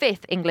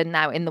 5th England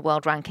now in the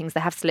world rankings. They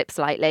have slipped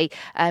slightly.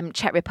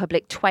 Czech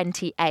Republic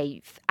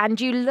 28th.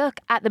 And you look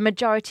at the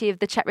majority of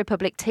the Czech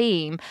Republic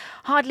team,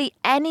 hardly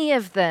any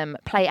of them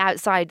play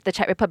outside the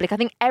Czech Republic. I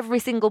think every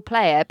single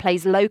player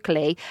plays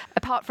locally,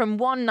 apart from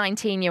one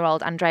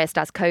 19-year-old, Andrea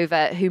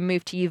Staskova, who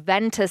moved to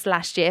Juventus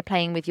last year,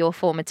 playing with your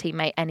former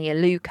teammate Eni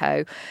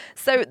Aluko.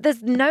 So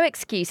there's no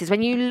excuses.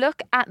 When you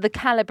look at the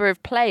calibre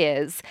of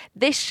players,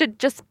 this should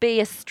just be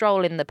a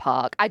stroll in the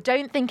park. I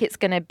don't think it's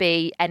going to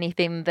be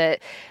anything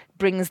that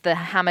brings the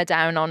hammer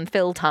down on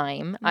Phil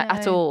time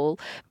at all.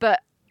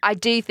 But I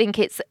do think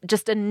it's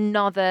just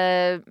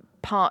another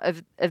part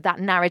of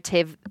that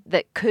narrative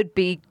that could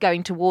be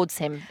going towards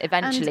him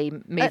eventually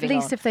moving on. At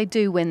least if they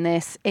do win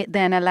this, it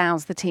then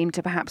allows the team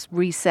to perhaps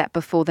reset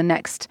before the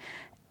next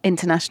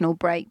international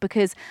break,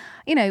 because,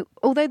 you know,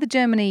 although the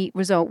Germany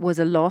result was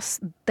a loss,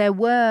 there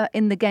were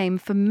in the game,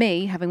 for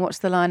me, having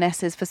watched the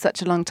Lionesses for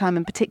such a long time,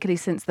 and particularly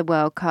since the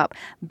World Cup,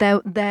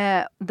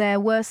 there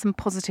were some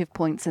positive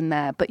points in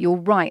there. But you're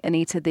right,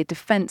 Anita, the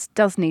defence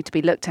does need to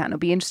be looked at, and it'll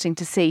be interesting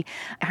to see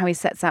how he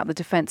sets out the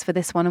defence for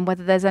this one and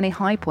whether there's any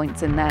high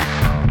points in there.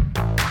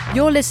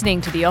 You're listening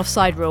to The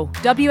Offside Rule,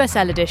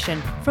 WSL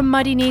edition from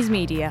Muddy Knees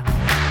Media.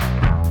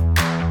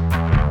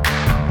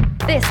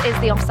 This is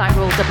the Offside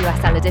Rule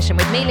WSL edition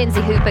with me,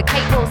 Lindsay Hooper,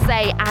 Kate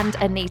Horsey and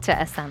Anita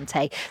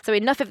Asante. So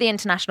enough of the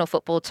international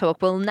football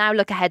talk. We'll now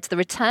look ahead to the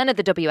return of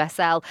the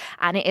WSL,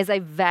 and it is a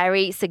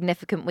very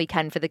significant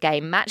weekend for the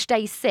game. Match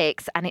day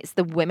 6, and it's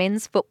the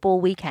women's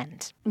football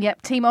weekend.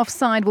 Yep, Team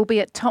Offside will be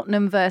at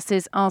Tottenham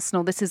versus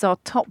Arsenal. This is our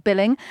top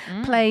billing,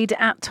 played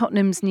at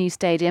Tottenham's new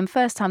stadium.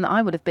 First time that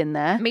I would have been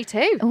there. Me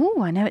too.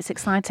 Oh, I know, it's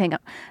exciting.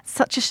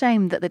 Such a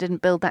shame that they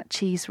didn't build that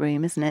cheese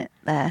room, isn't it,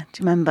 there?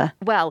 Do you remember?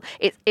 Well,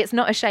 it's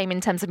not a shame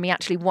in terms of me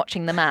actually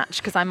watching the match,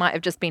 because I might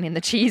have just been in the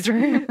cheese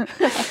room.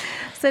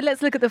 So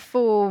let's look at the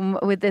form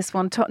with this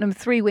one. Tottenham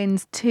 3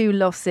 wins, 2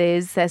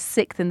 losses. They're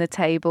 6th in the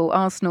table.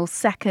 Arsenal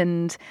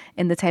 2nd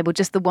in the table.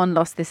 Just the 1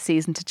 loss this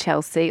season to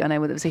Chelsea. I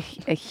know it was a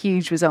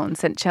huge result and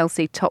sent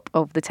Chelsea top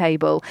of the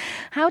table.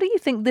 How do you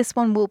think this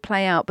one will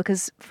play out?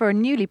 Because for a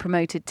newly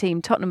promoted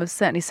team, Tottenham have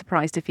certainly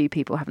surprised a few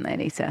people, haven't they,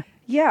 Anita?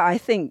 Yeah, I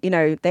think, you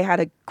know, they had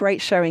a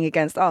great showing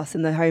against us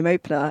in the home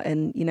opener,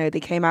 and, you know, they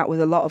came out with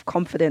a lot of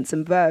confidence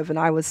and verve, and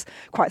I was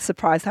quite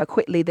surprised how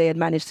quickly they had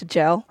managed to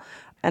gel.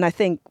 And I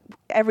think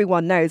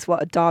everyone knows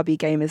what a derby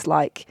game is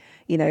like,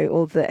 you know,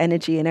 all the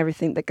energy and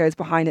everything that goes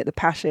behind it, the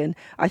passion.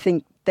 I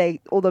think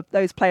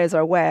those players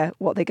are aware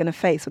what they're going to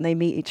face when they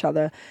meet each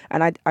other.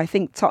 And I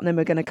think Tottenham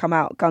are going to come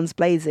out guns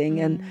blazing,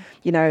 and,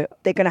 you know,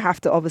 they're going to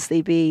have to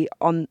obviously be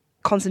on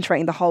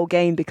concentrating the whole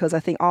game, because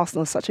I think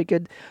Arsenal is such a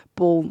good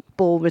ball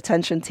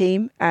retention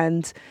team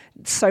and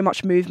so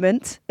much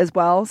movement as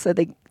well. So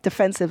they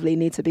defensively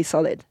need to be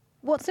solid.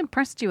 What's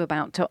impressed you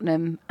about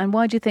Tottenham, and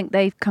why do you think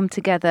they've come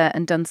together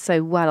and done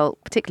so well,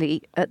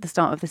 particularly at the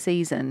start of the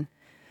season?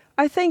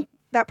 I think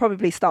that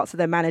probably starts with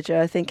their manager.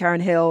 I think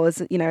Karen Hill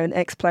is, you know, an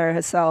ex-player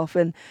herself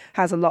and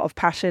has a lot of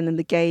passion in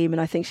the game.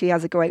 And I think she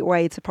has a great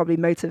way to probably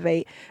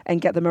motivate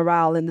and get the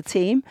morale in the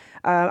team.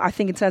 I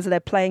think in terms of their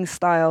playing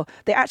style,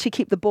 they actually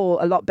keep the ball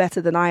a lot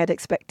better than I had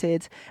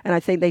expected. And I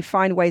think they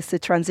find ways to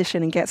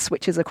transition and get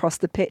switches across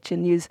the pitch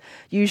and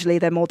usually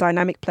they're more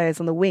dynamic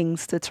players on the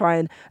wings to try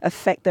and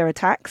affect their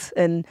attacks.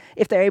 And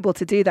if they're able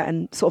to do that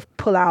and sort of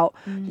pull out,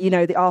 you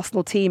know, the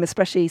Arsenal team,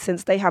 especially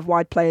since they have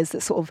wide players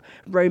that sort of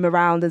roam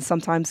around and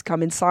sometimes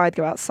come inside,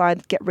 go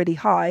outside, get really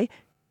high,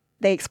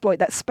 they exploit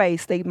that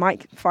space, they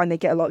might find they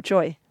get a lot of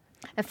joy.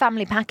 A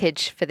family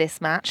package for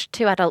this match,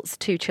 2 adults,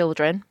 2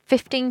 children,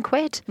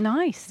 £15.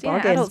 Nice. Yeah,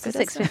 Bargain. adults are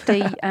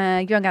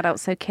 £6.50, young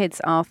adults, so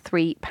kids are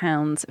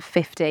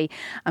 £3.50.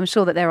 I'm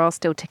sure that there are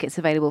still tickets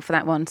available for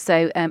that one.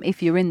 So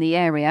if you're in the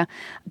area,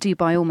 do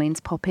by all means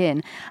pop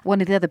in.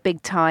 One of the other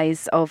big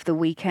ties of the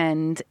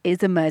weekend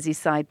is a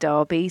Merseyside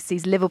derby.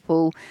 Sees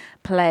Liverpool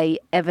play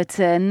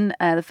Everton.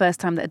 The first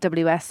time that a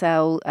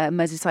WSL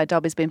Merseyside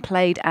derby has been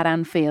played at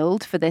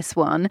Anfield for this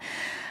one.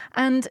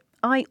 And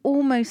I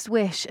almost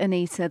wish,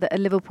 Anita, that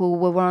Liverpool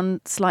were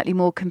on slightly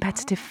more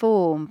competitive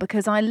form,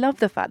 because I love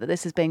the fact that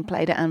this is being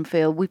played at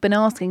Anfield. We've been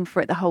asking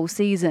for it the whole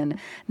season.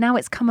 Now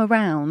it's come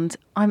around.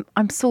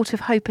 I'm sort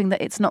of hoping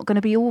that it's not going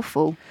to be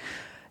awful.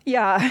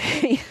 Yeah.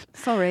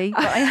 Sorry,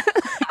 but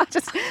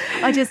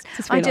I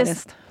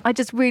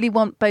just really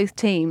want both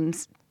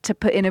teams to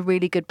put in a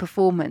really good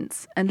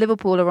performance. And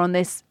Liverpool are on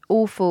this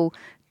awful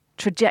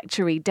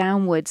trajectory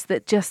downwards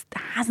that just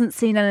hasn't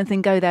seen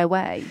anything go their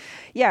way.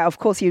 Yeah, of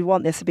course you'd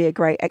want this to be a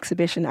great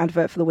exhibition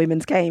advert for the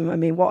women's game. I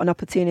mean, what an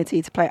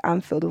opportunity to play at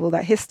Anfield with all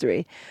that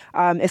history.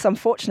 It's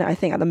unfortunate, I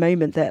think, at the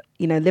moment that,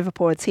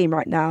 Liverpool are a team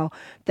right now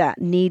that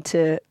need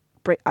to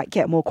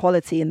get more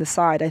quality in the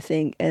side, I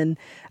think, and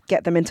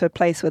get them into a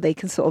place where they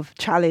can sort of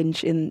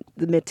challenge in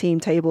the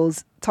mid-team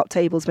tables, top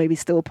tables, maybe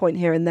still a point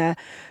here and there,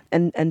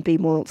 and be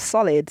more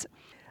solid.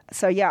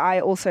 So, yeah, I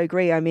also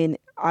agree. I mean,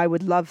 I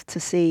would love to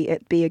see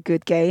it be a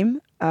good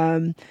game.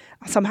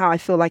 Somehow I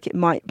feel like it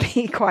might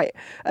be quite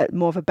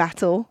more of a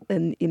battle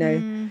than,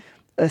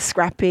 a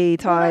scrappy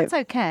type. Well, that's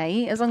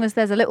okay, as long as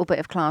there's a little bit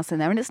of class in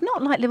there. And it's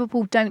not like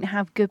Liverpool don't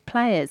have good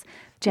players.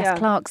 Jess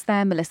Clark's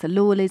there, Melissa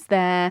Lawley's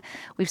there.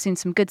 We've seen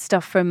some good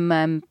stuff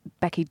from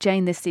Becky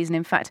Jane this season.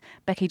 In fact,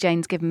 Becky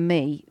Jane's given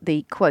me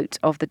the quote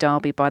of the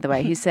derby, by the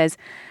way, who says,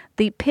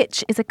 "The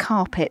pitch is a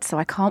carpet, so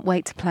I can't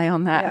wait to play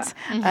on that."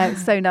 Yeah.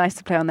 So nice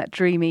to play on that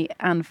dreamy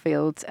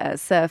Anfield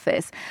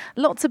surface.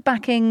 Lots of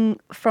backing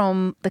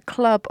from the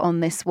club on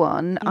this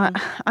one.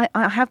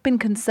 I have been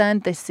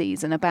concerned this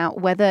season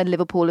about whether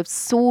Liverpool have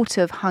sort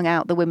of hung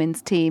out the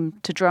women's team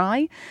to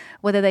dry,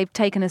 whether they've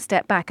taken a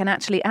step back. And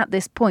actually at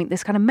this point,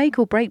 this kind of make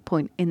or break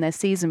point in their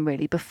season,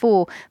 really,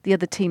 before the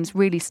other teams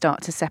really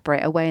start to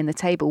separate away in the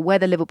table, where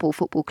the Liverpool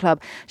Football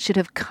Club should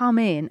have come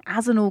in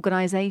as an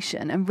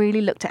organisation and really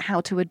looked at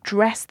how to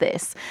address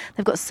this.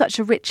 They've got such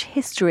a rich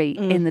history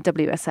in the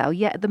WSL,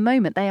 yet at the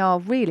moment they are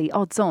really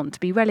odds on to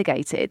be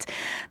relegated.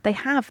 They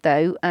have,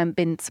 though,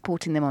 been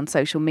supporting them on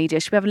social media.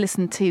 Should we have a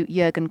listen to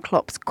Jurgen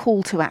Klopp's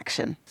call to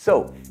action?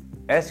 So,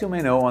 as you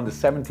may know, on the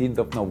 17th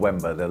of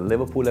November, the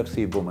Liverpool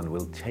FC women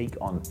will take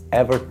on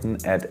Everton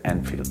at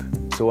Anfield.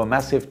 So a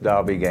massive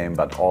derby game,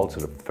 but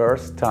also the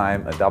first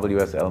time a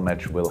WSL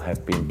match will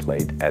have been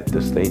played at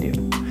the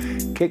stadium.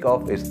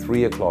 Kickoff is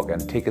 3 o'clock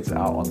and tickets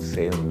are on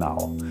sale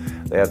now.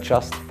 They are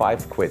just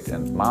 £5,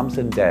 and moms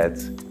and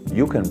dads,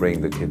 you can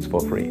bring the kids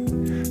for free.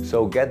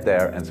 So get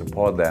there and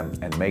support them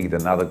and make it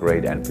another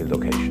great Anfield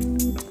occasion.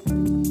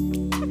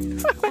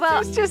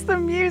 Well, it's just the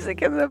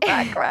music in the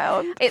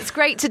background. It's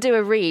great to do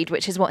a read,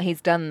 which is what he's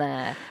done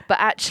there. But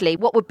actually,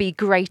 what would be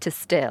greater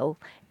still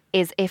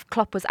is if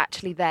Klopp was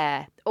actually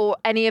there, or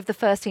any of the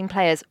first team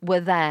players were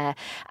there.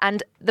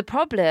 And the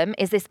problem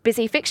is this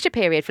busy fixture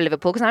period for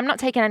Liverpool, because I'm not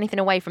taking anything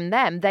away from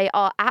them. They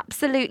are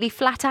absolutely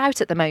flat out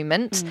at the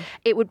moment.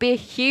 It would be a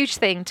huge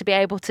thing to be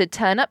able to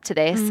turn up to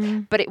this,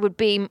 but it would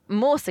be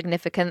more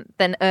significant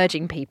than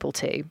urging people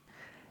to.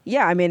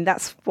 Yeah, I mean,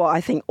 that's what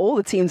I think all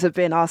the teams have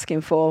been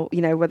asking for,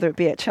 whether it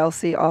be at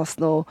Chelsea,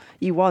 Arsenal.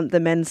 You want the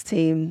men's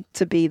team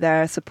to be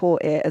there,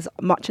 support it as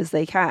much as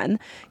they can,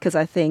 because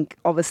I think,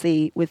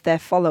 obviously, with their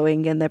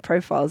following and their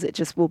profiles, it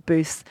just will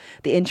boost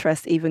the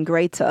interest even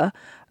greater.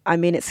 I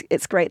mean,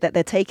 it's great that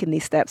they're taking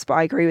these steps, but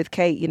I agree with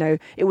Kate.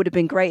 It would have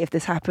been great if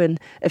this happened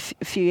a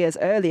few years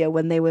earlier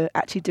when they were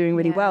actually doing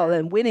really well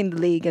and winning the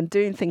league and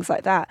doing things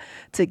like that,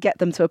 to get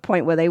them to a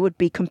point where they would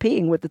be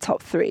competing with the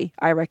top three,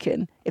 I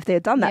reckon, if they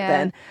had done that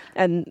then.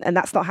 And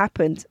that's not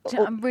happened.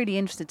 I'm really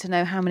interested to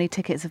know how many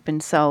tickets have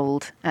been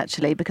sold,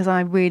 actually, because I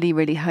really,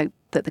 really hope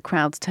that the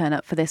crowds turn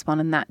up for this one,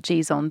 and that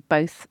G's on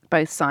both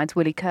sides.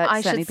 Willie Kirk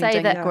I should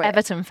say that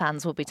Everton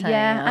fans will be turning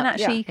up and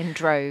actually in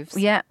droves.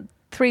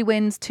 3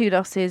 wins, 2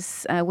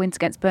 losses, wins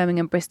against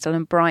Birmingham, Bristol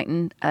and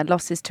Brighton,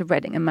 losses to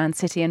Reading and Man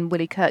City. And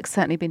Willie Kirk's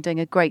certainly been doing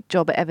a great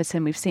job at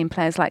Everton. We've seen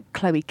players like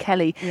Chloe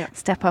Kelly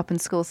step up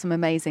and score some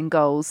amazing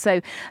goals. So,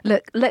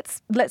 look,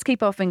 let's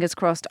keep our fingers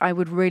crossed. I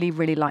would really,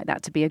 really like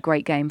that to be a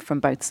great game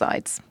from both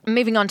sides.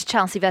 Moving on to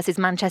Chelsea versus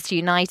Manchester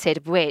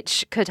United,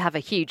 which could have a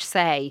huge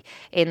say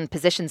in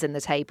positions in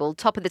the table.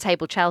 Top of the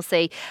table,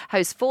 Chelsea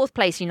hosts 4th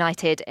place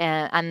United,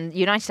 and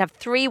United have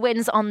 3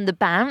 wins on the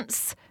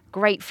bounce.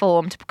 Great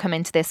form to come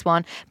into this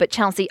one, but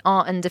Chelsea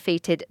are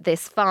undefeated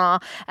this far.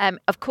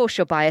 Of course,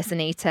 you're biased,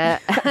 Anita.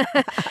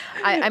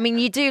 I mean,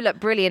 you do look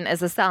brilliant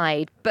as a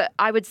side, but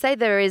I would say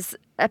there is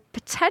a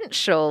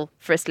potential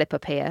for a slip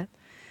up here.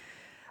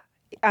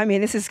 I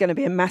mean, this is going to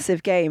be a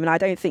massive game, and I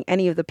don't think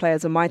any of the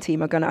players on my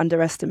team are going to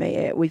underestimate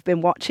it. We've been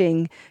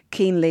watching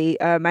keenly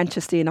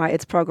Manchester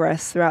United's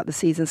progress throughout the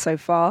season so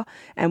far,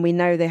 and we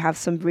know they have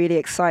some really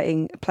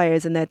exciting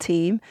players in their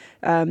team,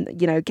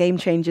 game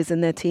changers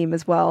in their team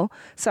as well.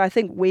 So I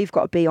think we've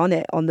got to be on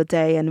it on the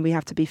day, and we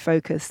have to be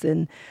focused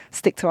and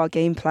stick to our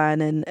game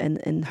plan,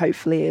 and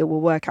hopefully it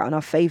will work out in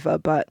our favour.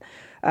 But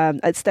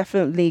it's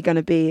definitely going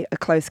to be a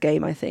close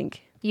game, I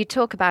think. You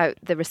talk about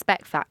the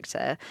respect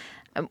factor.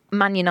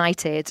 Man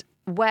United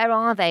where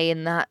are they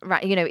in that?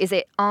 Right, is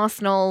it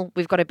Arsenal?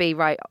 We've got to be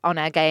right on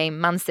our game.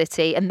 Man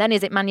City, and then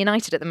is it Man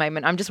United at the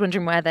moment? I'm just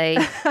wondering where they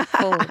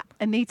fall.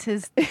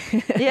 Anita's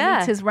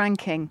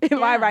ranking.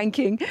 My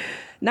ranking.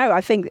 No,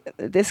 I think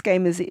this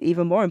game is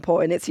even more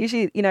important. It's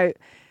usually,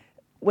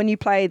 when you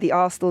play the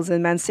Arsenals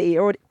and Man City,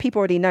 people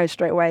already know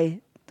straight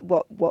away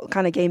what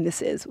kind of game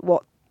this is,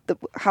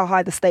 how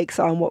high the stakes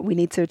are and what we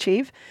need to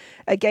achieve.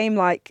 A game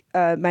like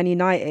Man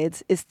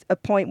United is a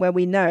point where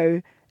we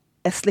know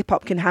a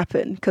slip-up can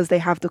happen because they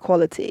have the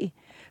quality.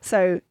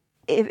 So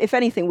if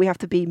anything, we have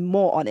to be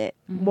more on it,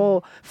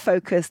 more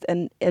focused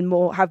and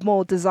have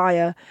more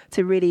desire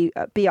to really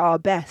be our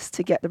best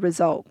to get the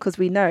result, because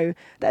we know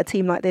that a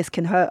team like this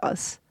can hurt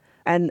us.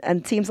 And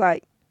teams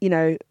like,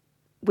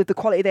 with the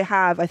quality they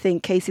have, I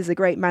think Casey's a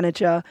great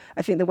manager.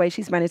 I think the way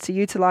she's managed to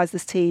utilise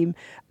this team,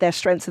 their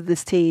strengths of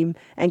this team,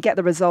 and get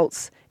the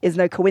results is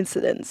no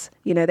coincidence.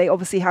 They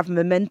obviously have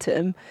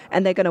momentum,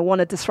 and they're going to want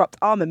to disrupt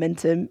our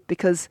momentum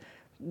because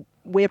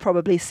we're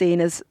probably seen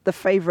as the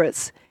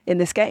favourites in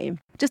this game.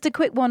 Just a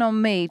quick one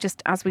on me,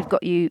 just as we've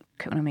got you.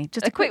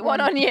 Just a quick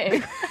one on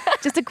you.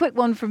 Just a quick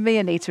one from me,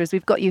 Anita, as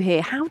we've got you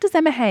here. How does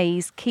Emma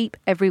Hayes keep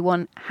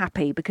everyone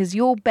happy? Because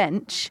your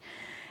bench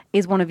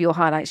is one of your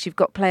highlights. You've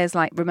got players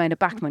like Ramona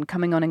Bachmann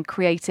coming on and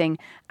creating,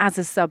 as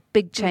a sub,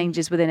 big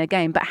changes within a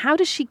game. But how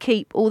does she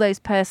keep all those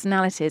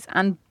personalities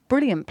and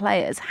brilliant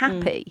players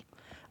happy?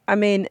 I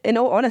mean, in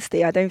all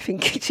honesty, I don't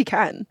think she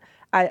can.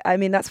 I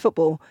mean, that's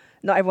football.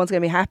 Not everyone's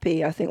going to be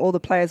happy. I think all the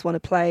players want to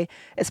play,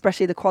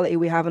 especially the quality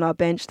we have on our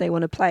bench. They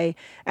want to play.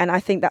 And I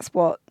think that's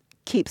what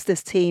keeps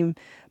this team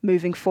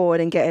moving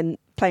forward and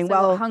playing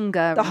well.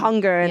 The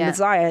hunger and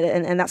desire.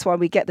 And that's why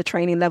we get the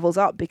training levels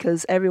up,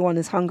 because everyone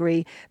is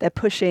hungry. They're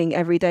pushing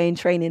every day in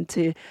training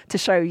to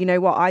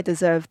show, I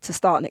deserve to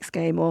start next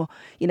game, or,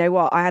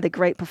 I had a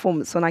great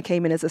performance when I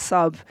came in as a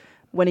sub.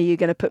 When are you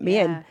going to put me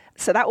in?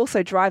 So that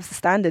also drives the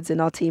standards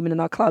in our team and in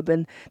our club.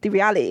 And the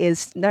reality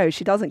is, no,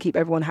 she doesn't keep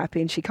everyone happy,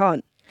 and she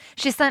can't.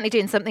 She's certainly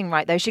doing something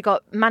right, though. She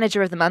got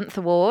Manager of the Month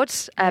award.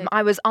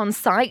 I was on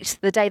site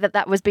the day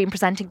that was being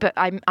presented, but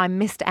I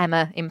missed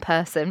Emma in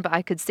person, but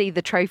I could see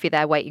the trophy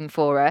there waiting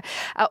for her.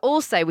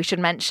 Also, we should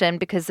mention,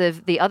 because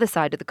of the other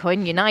side of the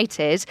coin,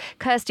 United,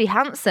 Kirsty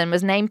Hansen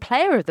was named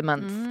Player of the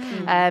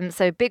Month.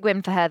 So big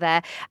win for her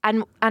there.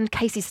 And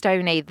Casey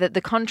Stoney,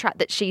 the contract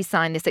that she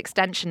signed, this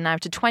extension now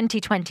to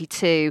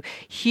 2022,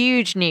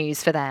 huge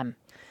news for them.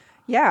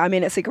 Yeah, I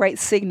mean, it's a great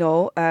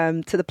signal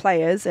to the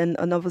players and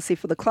obviously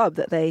for the club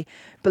that they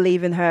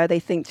believe in her. They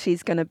think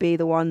she's going to be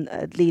the one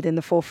leading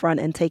the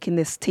forefront and taking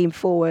this team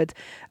forward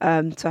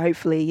to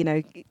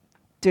hopefully,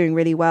 doing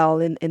really well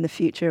in the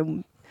future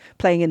and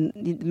playing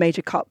in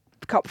major cup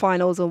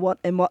finals and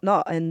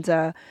whatnot. And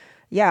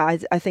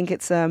I think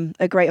it's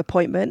a great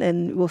appointment,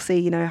 and we'll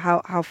see,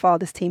 how far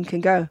this team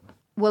can go.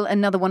 Well,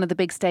 another one of the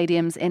big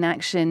stadiums in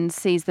action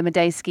sees the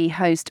Madejski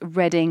host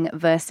Reading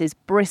versus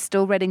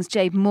Bristol. Reading's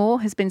Jade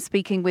Moore has been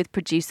speaking with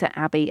producer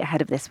Abby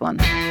ahead of this one.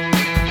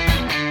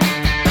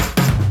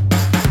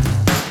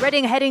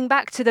 Reading heading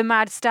back to the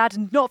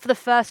Madstad, not for the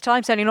first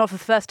time, certainly not for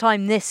the first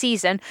time this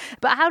season.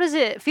 But how does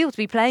it feel to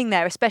be playing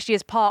there, especially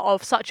as part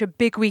of such a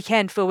big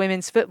weekend for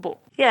women's football?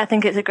 Yeah, I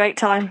think it's a great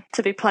time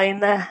to be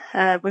playing there.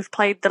 We've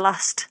played the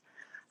last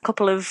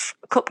couple of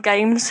cup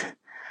games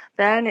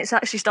there, and it's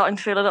actually starting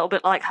to feel a little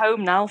bit like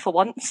home now for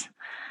once,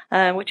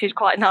 which is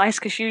quite nice,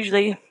 because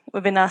usually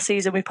within our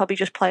season we probably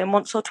just play them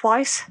once or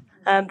twice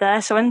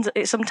there, so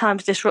it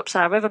sometimes disrupts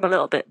our rhythm a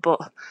little bit. But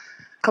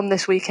come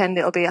this weekend,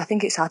 I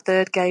think it's our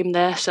third game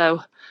there,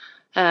 so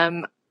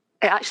it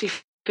actually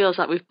feels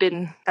like we've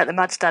been at the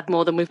Madstad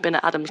more than we've been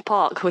at Adams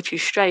Park, which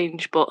is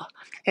strange, but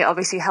it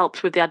obviously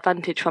helps with the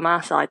advantage from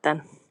our side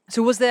then.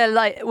 So was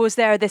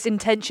there this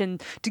intention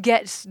to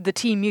get the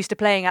team used to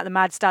playing at the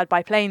Madstad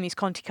by playing these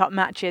Conti Cup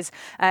matches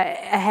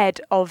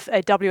ahead of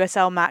a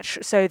WSL match,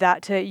 so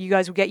that you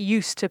guys would get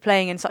used to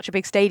playing in such a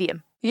big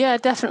stadium? Yeah,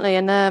 definitely,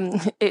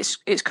 and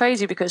it's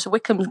crazy because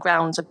Wycombe's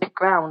ground's a big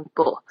ground,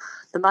 but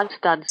the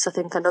Madstad's, I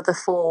think, another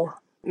 4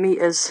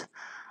 metres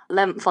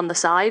length on the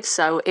side,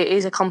 so it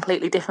is a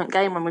completely different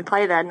game when we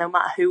play there, no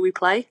matter who we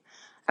play.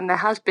 And there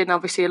has been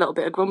obviously a little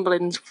bit of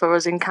grumblings for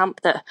us in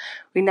camp that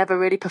we never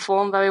really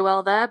perform very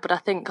well there. But I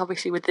think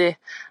obviously with the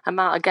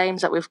amount of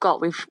games that we've got,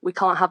 we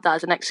can't have that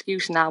as an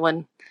excuse now.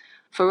 And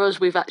for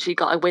us, we've actually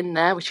got a win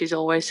there, which is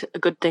always a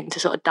good thing to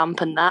sort of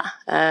dampen that.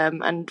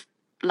 And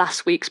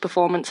last week's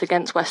performance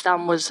against West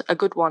Ham was a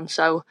good one.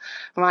 So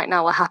right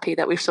now we're happy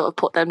that we've sort of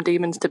put them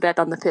demons to bed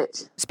on the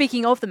pitch.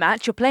 Speaking of the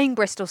match, you're playing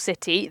Bristol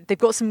City. They've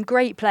got some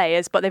great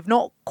players, but they've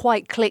not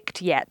quite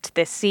clicked yet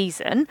this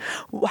season.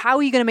 How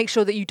are you going to make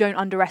sure that you don't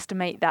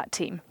underestimate that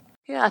team?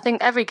 Yeah, I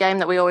think every game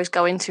that we always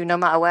go into, no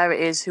matter where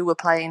it is, who we're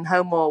playing,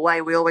 home or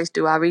away, we always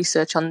do our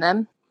research on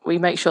them. We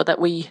make sure that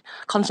we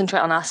concentrate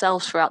on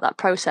ourselves throughout that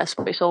process,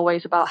 but it's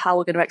always about how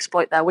we're going to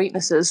exploit their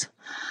weaknesses.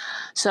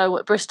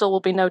 So Bristol will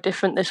be no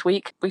different this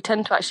week. We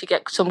tend to actually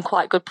get some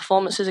quite good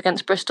performances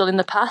against Bristol in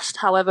the past.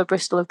 However,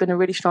 Bristol have been a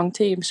really strong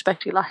team,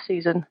 especially last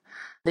season.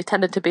 They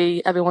tended to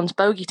be everyone's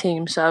bogey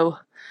team. So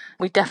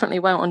We definitely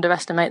won't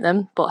underestimate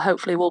them, but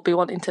hopefully we'll be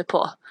wanting to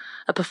put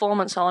a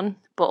performance on,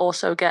 but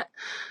also get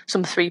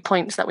some 3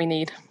 points that we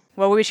need.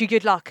 Well, we wish you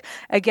good luck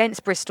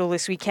against Bristol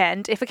this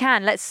weekend. If we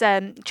can, let's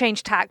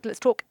change tack. Let's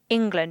talk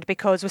England,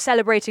 because we're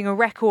celebrating a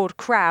record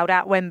crowd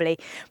at Wembley,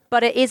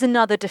 but it is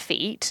another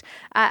defeat.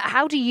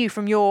 How do you,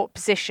 from your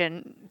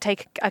position,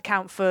 take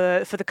account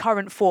for the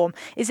current form?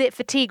 Is it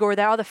fatigue, or are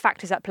there other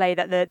factors at play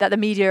that the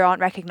media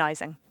aren't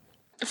recognising?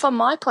 From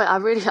my point, I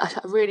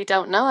really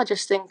don't know. I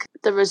just think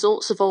the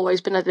results have always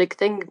been a big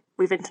thing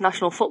with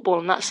international football,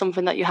 and that's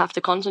something that you have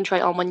to concentrate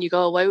on when you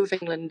go away with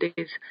England.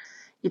 Is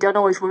you don't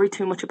always worry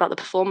too much about the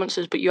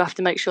performances, but you have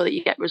to make sure that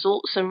you get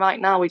results. And right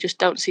now, we just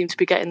don't seem to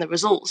be getting the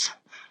results.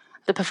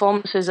 The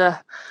performances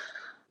are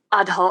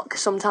ad hoc.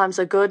 Sometimes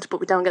they're good, but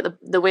we don't get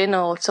the win,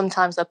 or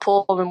sometimes they're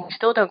poor and we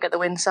still don't get the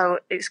win. So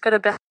it's going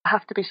to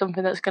have to be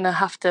something that's going to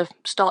have to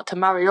start to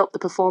marry up the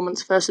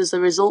performance versus the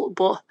result.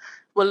 But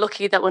we're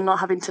lucky that we're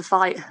not having to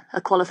fight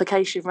a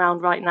qualification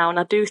round right now. And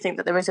I do think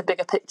that there is a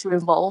bigger picture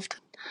involved,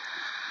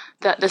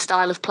 that the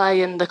style of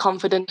play and the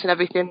confidence and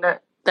everything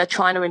that they're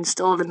trying to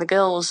install in the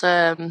girls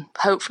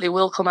hopefully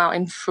will come out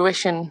in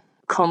fruition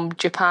come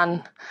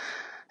Tokyo,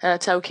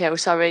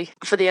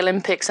 for the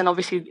Olympics. And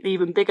obviously the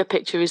even bigger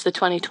picture is the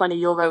 2020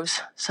 Euros.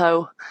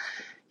 So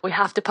we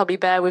have to probably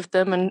bear with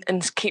them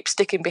and keep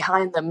sticking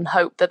behind them and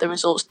hope that the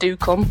results do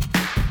come.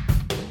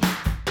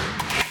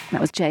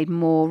 That was Jade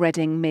Moore,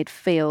 Reading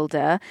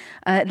midfielder.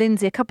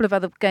 Lindsay, a couple of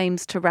other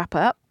games to wrap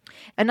up.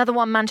 Another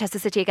one, Manchester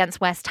City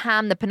against West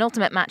Ham, the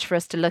penultimate match for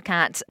us to look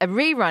at. A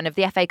rerun of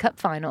the FA Cup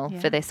final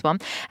for this one.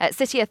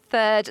 City are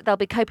third. They'll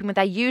be coping with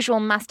their usual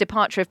mass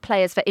departure of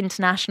players for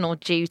international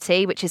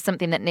duty, which is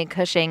something that Nick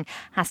Cushing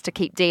has to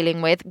keep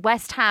dealing with.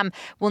 West Ham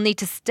will need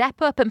to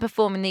step up and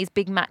perform in these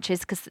big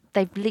matches because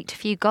they've leaked a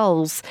few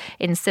goals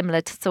in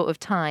similar sort of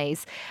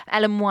ties.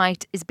 Ellen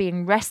White is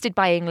being rested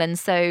by England,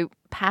 so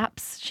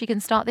perhaps she can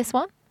start this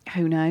one.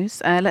 Who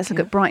knows? Let's look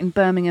at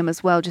Brighton-Birmingham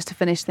as well, just to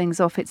finish things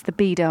off. It's the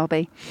B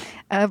derby.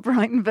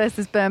 Brighton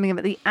versus Birmingham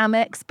at the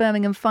Amex.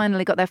 Birmingham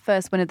finally got their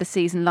first win of the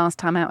season last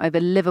time out over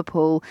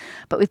Liverpool.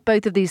 But with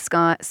both of these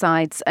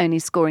sides only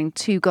scoring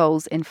 2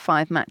 goals in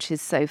 5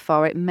 matches so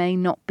far, it may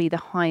not be the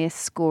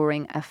highest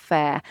scoring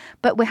affair.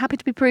 But we're happy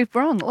to be proved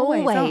wrong.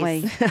 Always, aren't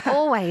we?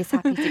 Always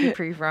happy to be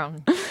proved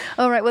wrong.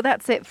 All right, well,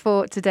 that's it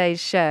for today's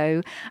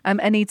show.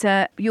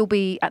 Anita, you'll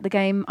be at the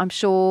game, I'm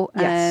sure,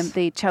 Yes.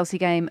 The Chelsea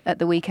game at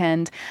the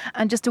weekend.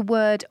 And just a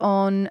word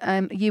on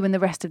you and the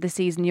rest of the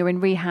season. You're in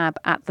rehab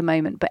at the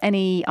moment, but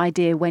any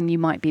idea when you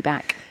might be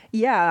back?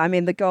 Yeah, I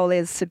mean, the goal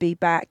is to be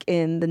back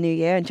in the new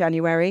year, in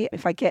January.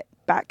 If I get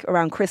back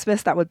around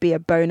Christmas, that would be a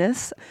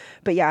bonus.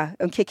 But yeah,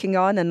 I'm kicking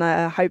on, and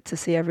I hope to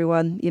see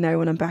everyone,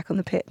 when I'm back on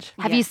the pitch.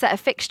 Have you set a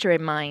fixture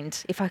in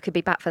mind, if I could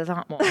be back for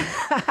that one?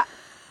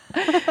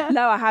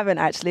 No, I haven't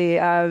actually.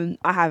 I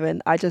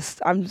haven't.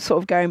 I'm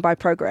sort of going by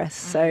progress.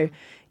 So,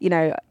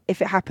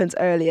 if it happens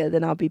earlier,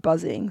 then I'll be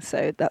buzzing.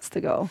 So that's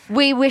the goal.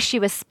 We wish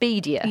you a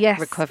speedier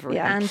recovery.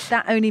 Yeah. And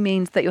that only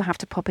means that you'll have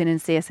to pop in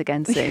and see us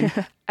again soon.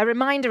 A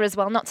reminder as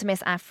well not to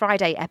miss our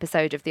Friday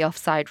episode of The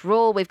Offside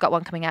Rule. We've got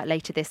one coming out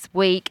later this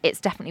week. It's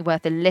definitely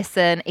worth a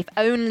listen, if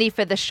only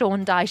for the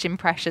Sean Dyche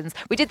impressions.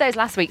 We did those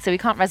last week, so we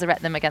can't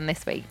resurrect them again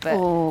this week. But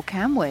or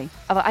can we?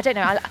 I don't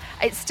know.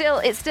 It's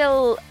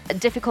still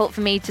difficult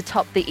for me to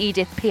top the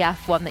Edith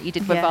Piaf one that you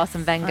did with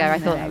Arsene Wenger. I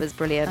thought that was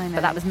brilliant.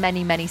 But that was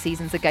many, many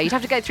seasons ago. You'd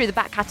have to go through the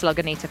back catalogue,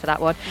 Anita, for that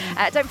one.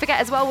 Don't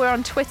forget as well, we're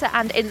on Twitter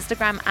and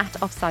Instagram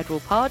at Offside Rule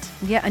Pod.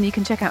 Yeah, and you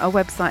can check out our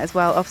website as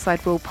well,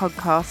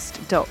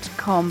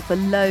 offsiderulepodcast.com, for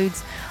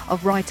loads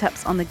of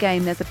write-ups on the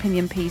game. There's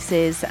opinion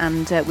pieces,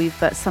 and we've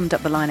summed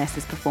up the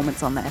Lionesses'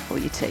 performance on there for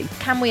you too.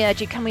 Can we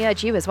urge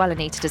you as well,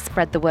 Anita, to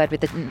spread the word with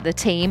the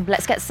team?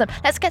 Let's get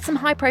some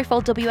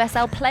high-profile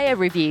WSL player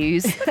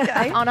reviews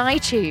on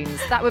iTunes.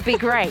 That would be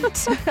great.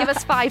 Give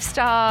us 5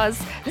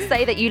 stars.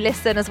 Say that you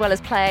listen as well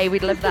as play.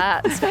 We'd love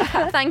that.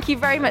 Thank you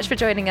very much for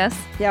joining us.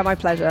 Yeah, my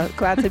pleasure.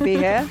 Glad to be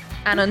here.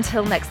 And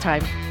until next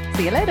time,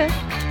 see you later.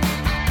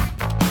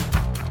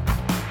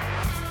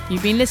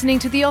 You've been listening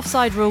to The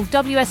Offside Rule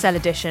WSL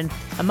edition,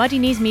 a Muddy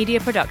Knees Media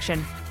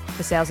production.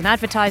 For sales and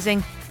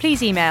advertising,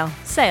 please email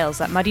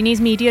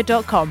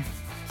sales@muddykneesmedia.com.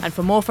 And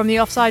for more from The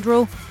Offside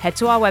Rule, head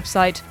to our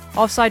website,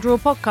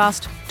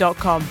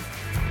 offsiderulepodcast.com.